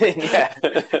 yeah.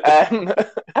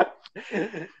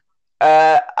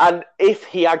 And if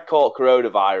he had caught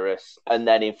coronavirus and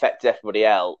then infected everybody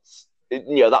else,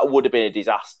 that would have been a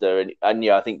disaster. And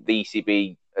I think the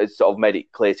ECB has sort of made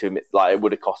it clear to him like it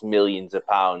would have cost millions of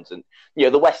pounds. And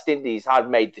the West Indies had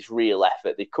made this real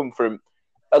effort. They come from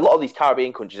a lot of these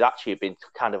Caribbean countries actually have been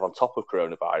kind of on top of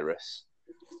coronavirus.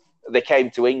 They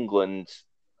came to England,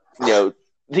 the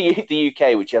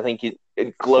UK, which I think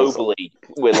is globally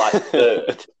we're like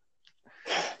third.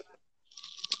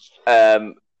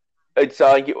 And so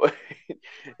I think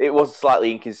it was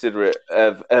slightly inconsiderate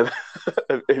of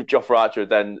Jofra Archer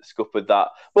then scuppered that.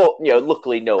 But,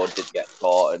 luckily no one did get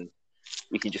caught, and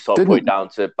we can just sort of put it down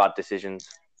to bad decisions.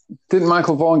 Didn't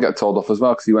Michael Vaughan get told off as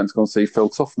well because he went to go and see Phil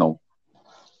Tufnell?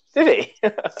 Did he?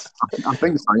 I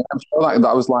think so. I'm sure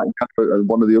that was like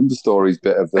one of the understories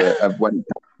bit of when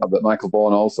that Michael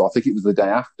Vaughan also, I think it was the day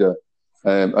after,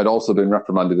 had also been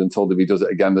reprimanded and told if he does it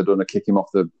again, they're going to kick him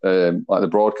off the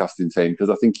broadcasting team, because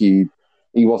I think he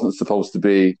wasn't supposed to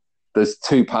be. There's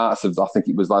two parts of. I think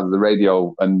it was either the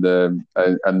radio and the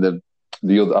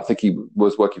other. I think he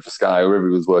was working for Sky or whoever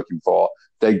he was working for.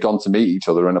 They'd gone to meet each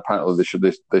other, and apparently they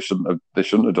shouldn't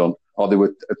have done, or they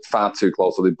were far too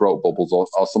close, or they broke bubbles,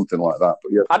 or something like that.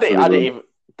 But yeah, I didn't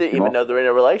even know they're in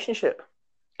a relationship.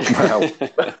 Well,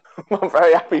 I'm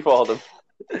very happy for them.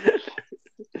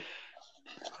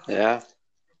 Yeah.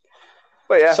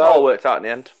 But yeah, so, all worked out in the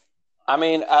end. I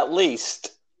mean, at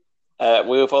least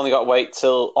we've only got to wait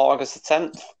till August the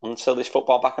 10th until there's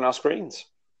football back on our screens.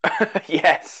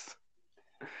 Yes.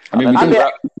 I mean,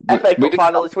 FA Cup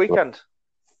final this weekend.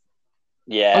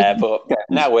 Yeah, but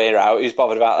now we're out. Who's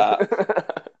bothered about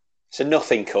that? It's a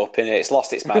nothing cup, innit? It's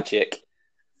lost its magic.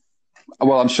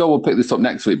 Well, I'm sure we'll pick this up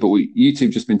next week, but you two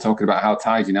have just been talking about how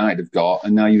tied United have got,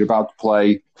 and now you're about to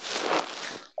play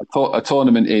a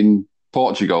tournament in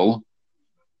Portugal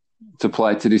to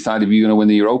decide if you're going to win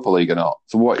the Europa League or not.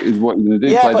 So what are you going to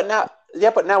do?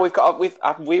 But now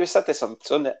we've said this on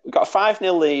Sunday. We've got a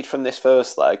 5-0 lead from this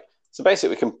first leg. So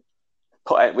basically, we can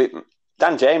put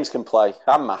Dan James can play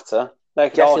and Mata.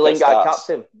 Jesse Lingard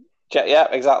captain. Yeah,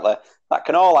 exactly. That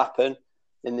can all happen,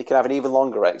 and they can have an even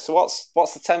longer break. So what's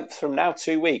the 10th from now?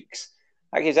 2 weeks.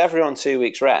 That gives everyone 2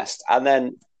 weeks rest, and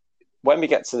then when we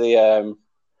get to the,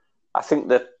 I think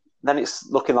then it's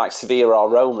looking like Sevilla or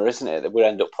Roma, isn't it? That we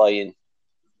end up playing.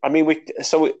 I mean,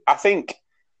 I think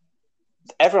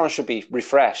everyone should be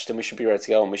refreshed, and we should be ready to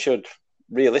go, and we should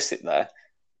realistically.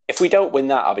 If we don't win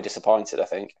that, I'll be disappointed, I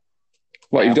think.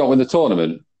 What, you don't win the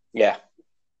tournament? Yeah.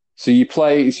 So you're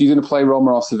going to play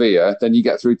Roma or Sevilla, then you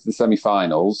get through to the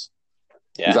semi-finals.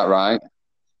 Yeah. Is that right?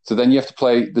 So then you have to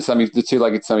play the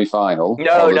two-legged semi-final.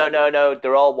 No.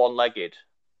 They're all one-legged.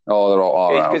 Oh, they're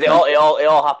all right. Because it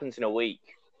all happens in a week.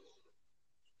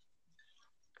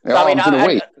 It all happens in a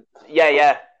week?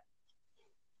 Yeah.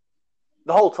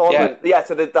 The whole tournament. Yeah,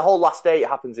 so the whole last day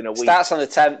happens in a week. Starts on the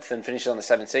 10th and finishes on the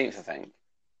 17th, I think.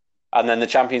 And then the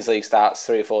Champions League starts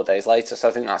 3 or 4 days later. So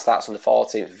I think that starts on the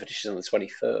 14th and finishes on the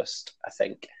 21st, I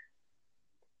think.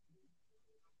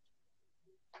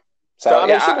 So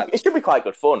it should be quite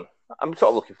good fun. I'm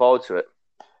sort of looking forward to it.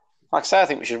 Like I say, I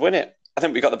think we should win it. I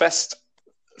think we've got the best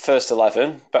first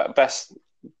 11,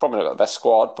 probably not got the best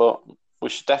squad, but we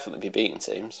should definitely be beating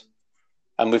teams.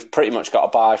 And we've pretty much got a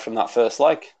bye from that first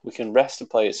leg. We can rest the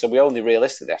players. So we only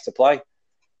realistically have to play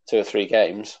 2 or 3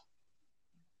 games,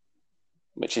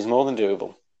 which is more than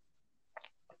doable.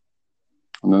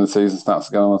 And then the season starts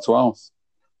again on the 12th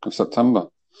of September.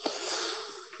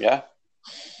 Yeah.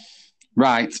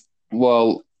 Right.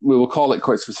 Well, we will call it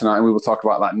quits for tonight, and we will talk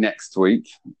about that next week,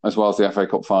 as well as the FA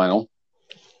Cup final.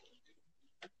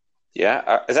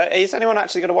 Yeah. Is anyone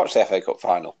actually going to watch the FA Cup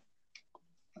final?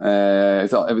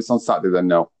 If it's on Saturday, then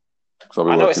no.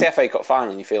 I know it's the FA Cup final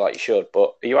and you feel like you should,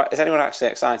 but is anyone actually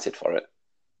excited for it?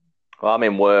 Well, I'm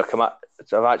in work. I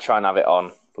might try and have it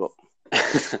on. But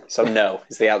So no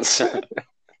is the answer.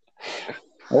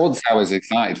 I wouldn't say I was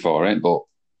excited for it, but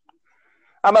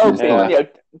I'm hoping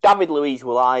David Luiz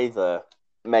will either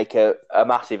make a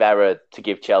massive error to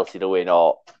give Chelsea the win,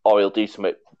 or he'll do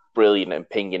something brilliant and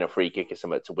ping in a free kick or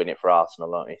something to win it for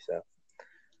Arsenal, don't he?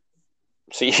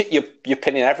 So you're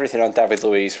pinning everything on David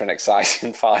Luiz for an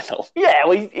exciting final. Yeah,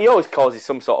 well, he always causes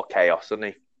some sort of chaos, doesn't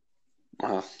he?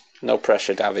 No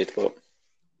pressure, David, but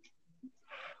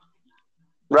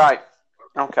right.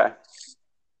 Okay.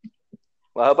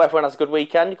 Well, I hope everyone has a good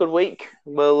weekend, good week.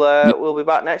 We'll be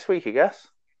back next week, I guess.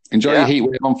 Enjoy your heat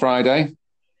wave on Friday.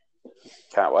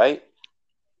 Can't wait.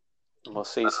 We'll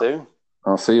see you soon.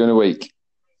 I'll see you in a week.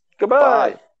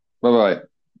 Goodbye. Bye-bye.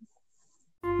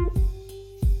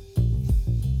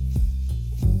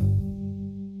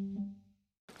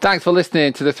 Thanks for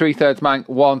listening to the 3/3 Manc,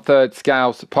 1/3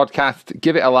 Scouse podcast.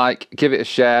 Give it a like, give it a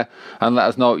share, and let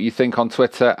us know what you think on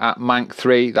Twitter at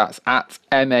Manc3. That's at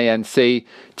MANCTHREE.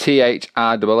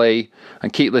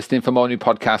 And keep listening for more new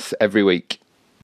podcasts every week.